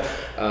Saratoga.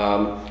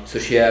 So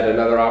she had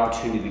another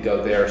opportunity to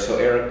go there.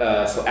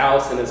 So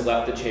Allison has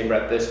left the chamber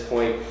at this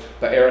point,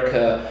 but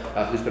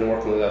Erica, who's been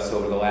working with us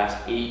over the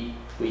last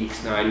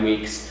 9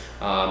 weeks,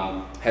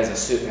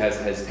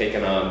 has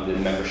taken on the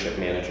membership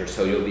manager.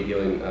 So you'll be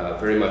dealing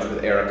very much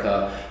with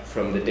Erica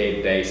from the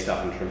day-to-day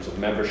stuff in terms of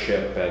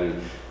membership and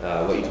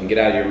what you can get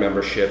out of your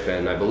membership.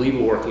 And I believe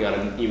we're working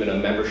on even a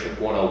membership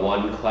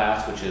 101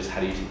 class, which is how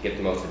do you get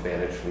the most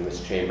advantage from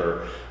this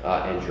chamber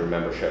and your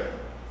membership.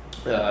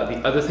 The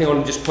other thing I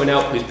want to just point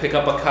out, please pick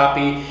up a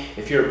copy.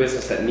 If you're a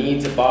business that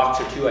needs a box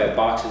or two, I have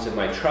boxes in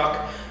my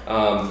truck.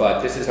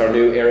 But this is our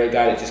new area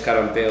guide. It just got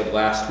unveiled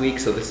last week,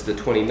 so this is the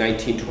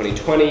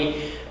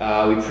 2019-2020.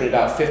 We printed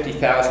out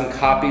 50,000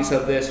 copies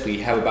of this. We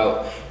have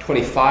about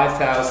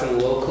 25,000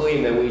 locally,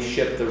 and then we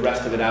ship the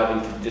rest of it out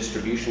into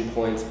distribution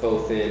points,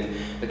 both in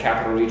the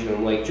Capital Region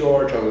and Lake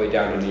George, all the way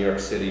down to New York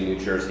City, New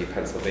Jersey,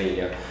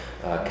 Pennsylvania,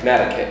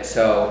 Connecticut.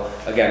 So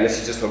again, this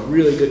is just a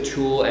really good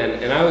tool,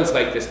 and I always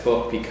like this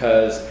book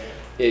because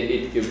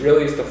it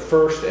really is the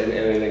first, and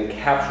it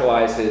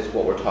encapsulates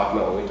what we're talking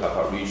about when we talk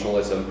about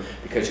regionalism,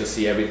 because you'll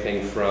see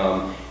everything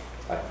from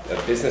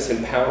a business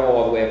in Powell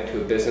all the way up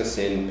to a business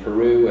in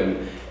Peru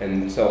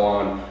and so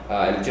on,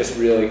 and it just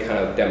really kind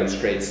of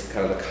demonstrates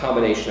kind of the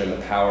combination and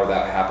the power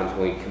that happens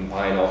when we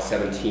combine all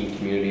 17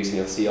 communities, and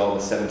you'll see all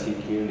the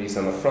 17 communities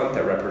on the front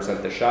that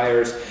represent the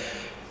shires.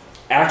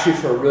 Actually,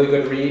 for a really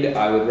good read,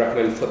 I would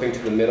recommend flipping to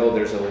the middle.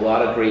 There's a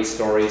lot of great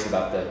stories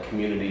about the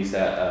communities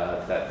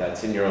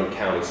that's in your own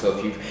county. So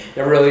if you've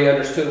never really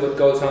understood what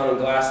goes on in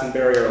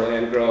Glastonbury or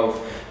Landgrove,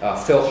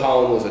 Phil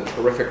Holland was a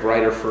terrific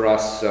writer for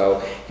us,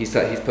 so he's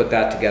put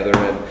that together.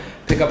 And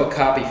pick up a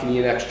copy if you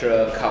need an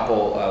extra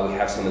couple. We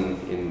have some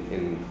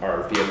in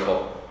our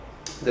vehicle.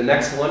 The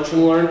next Lunch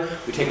and Learn,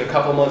 we take a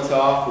couple months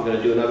off. We're going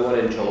to do another one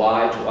in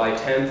July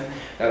 10th.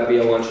 That'll be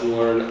a Lunch and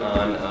Learn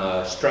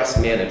on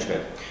stress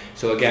management.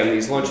 So again,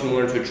 these Lunch and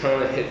Learns, we're trying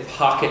to hit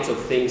pockets of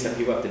things that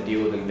people have to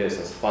deal with in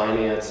business: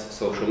 finance,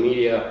 social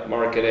media,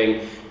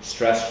 marketing,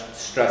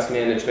 stress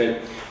management.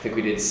 I think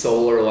we did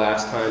solar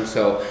last time.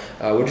 So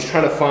we're just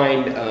trying to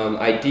find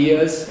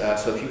ideas.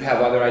 So if you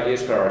have other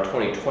ideas for our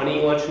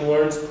 2020 Lunch and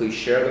Learns, please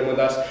share them with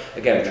us.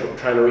 Again,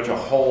 trying to reach a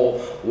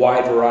whole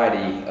wide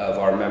variety of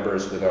our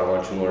members with our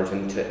Lunch and Learns,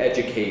 and to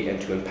educate and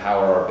to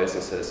empower our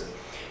businesses.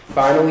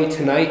 Finally,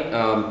 tonight,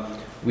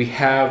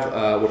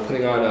 we're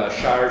putting on a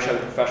Shires Young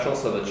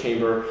Professionals, so the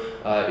Chamber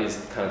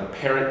is kind of the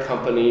parent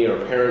company or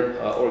parent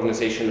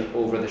organization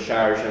over the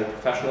Shires Young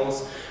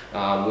Professionals,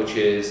 which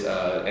is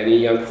any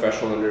young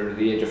professional under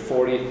the age of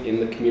 40 in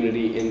the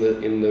community,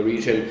 in the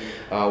region.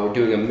 We're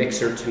doing a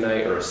mixer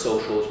tonight, or a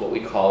social is what we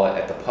call it,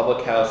 at the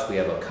Public House. We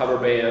have a cover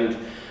band,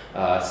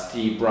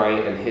 Steve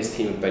Bryant and his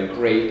team have been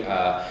great,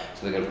 so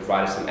they're going to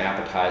provide us some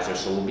appetizers.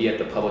 So we'll be at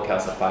the Public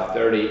House at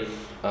 5:30.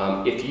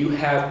 If you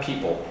have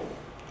people,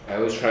 I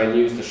always try and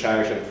use the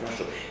Shires Young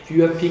Professional. If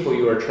you have people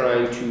you are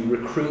trying to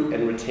recruit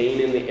and retain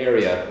in the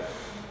area,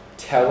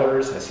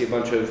 tellers, I see a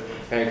bunch of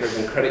bankers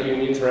and credit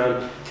unions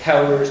around,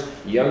 tellers,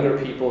 younger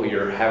people,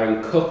 you're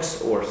having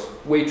cooks or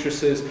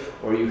waitresses,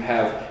 or you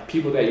have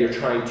people that you're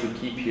trying to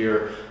keep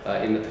here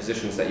in the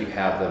positions that you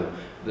have them.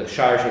 The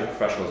Shires Young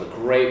Professional is a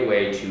great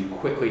way to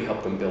quickly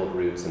help them build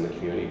roots in the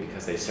community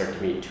because they start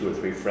to meet 2 or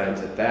 3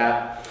 friends at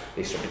that,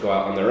 they start to go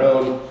out on their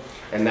own,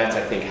 and that's,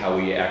 I think, how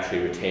we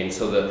actually retain.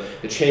 So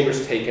the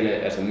Chamber's taken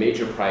it as a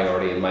major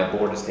priority, and my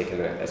board has taken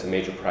it as a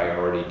major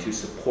priority to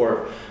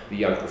support the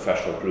young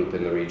professional group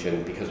in the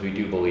region, because we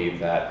do believe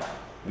that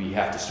we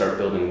have to start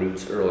building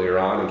roots earlier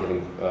on and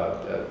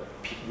giving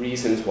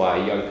reasons why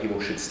young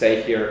people should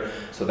stay here.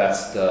 So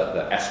that's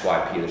the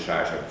SYP, the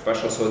Shires Young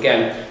Professional. So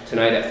again,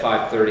 tonight at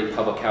 5:30,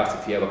 Public House.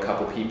 If you have a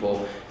couple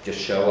people, just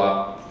show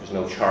up. There's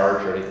no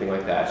charge or anything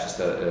like that. It's just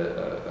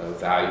a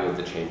value of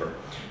the Chamber.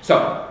 So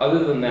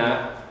other than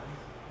that,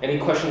 any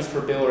questions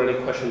for Bill or any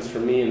questions for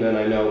me? And then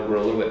I know we're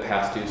a little bit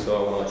past due, so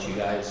I want to let you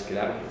guys get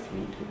out of here if you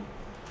need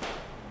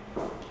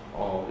to.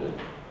 All good.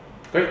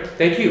 Great.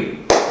 Thank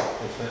you.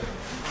 That's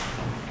it.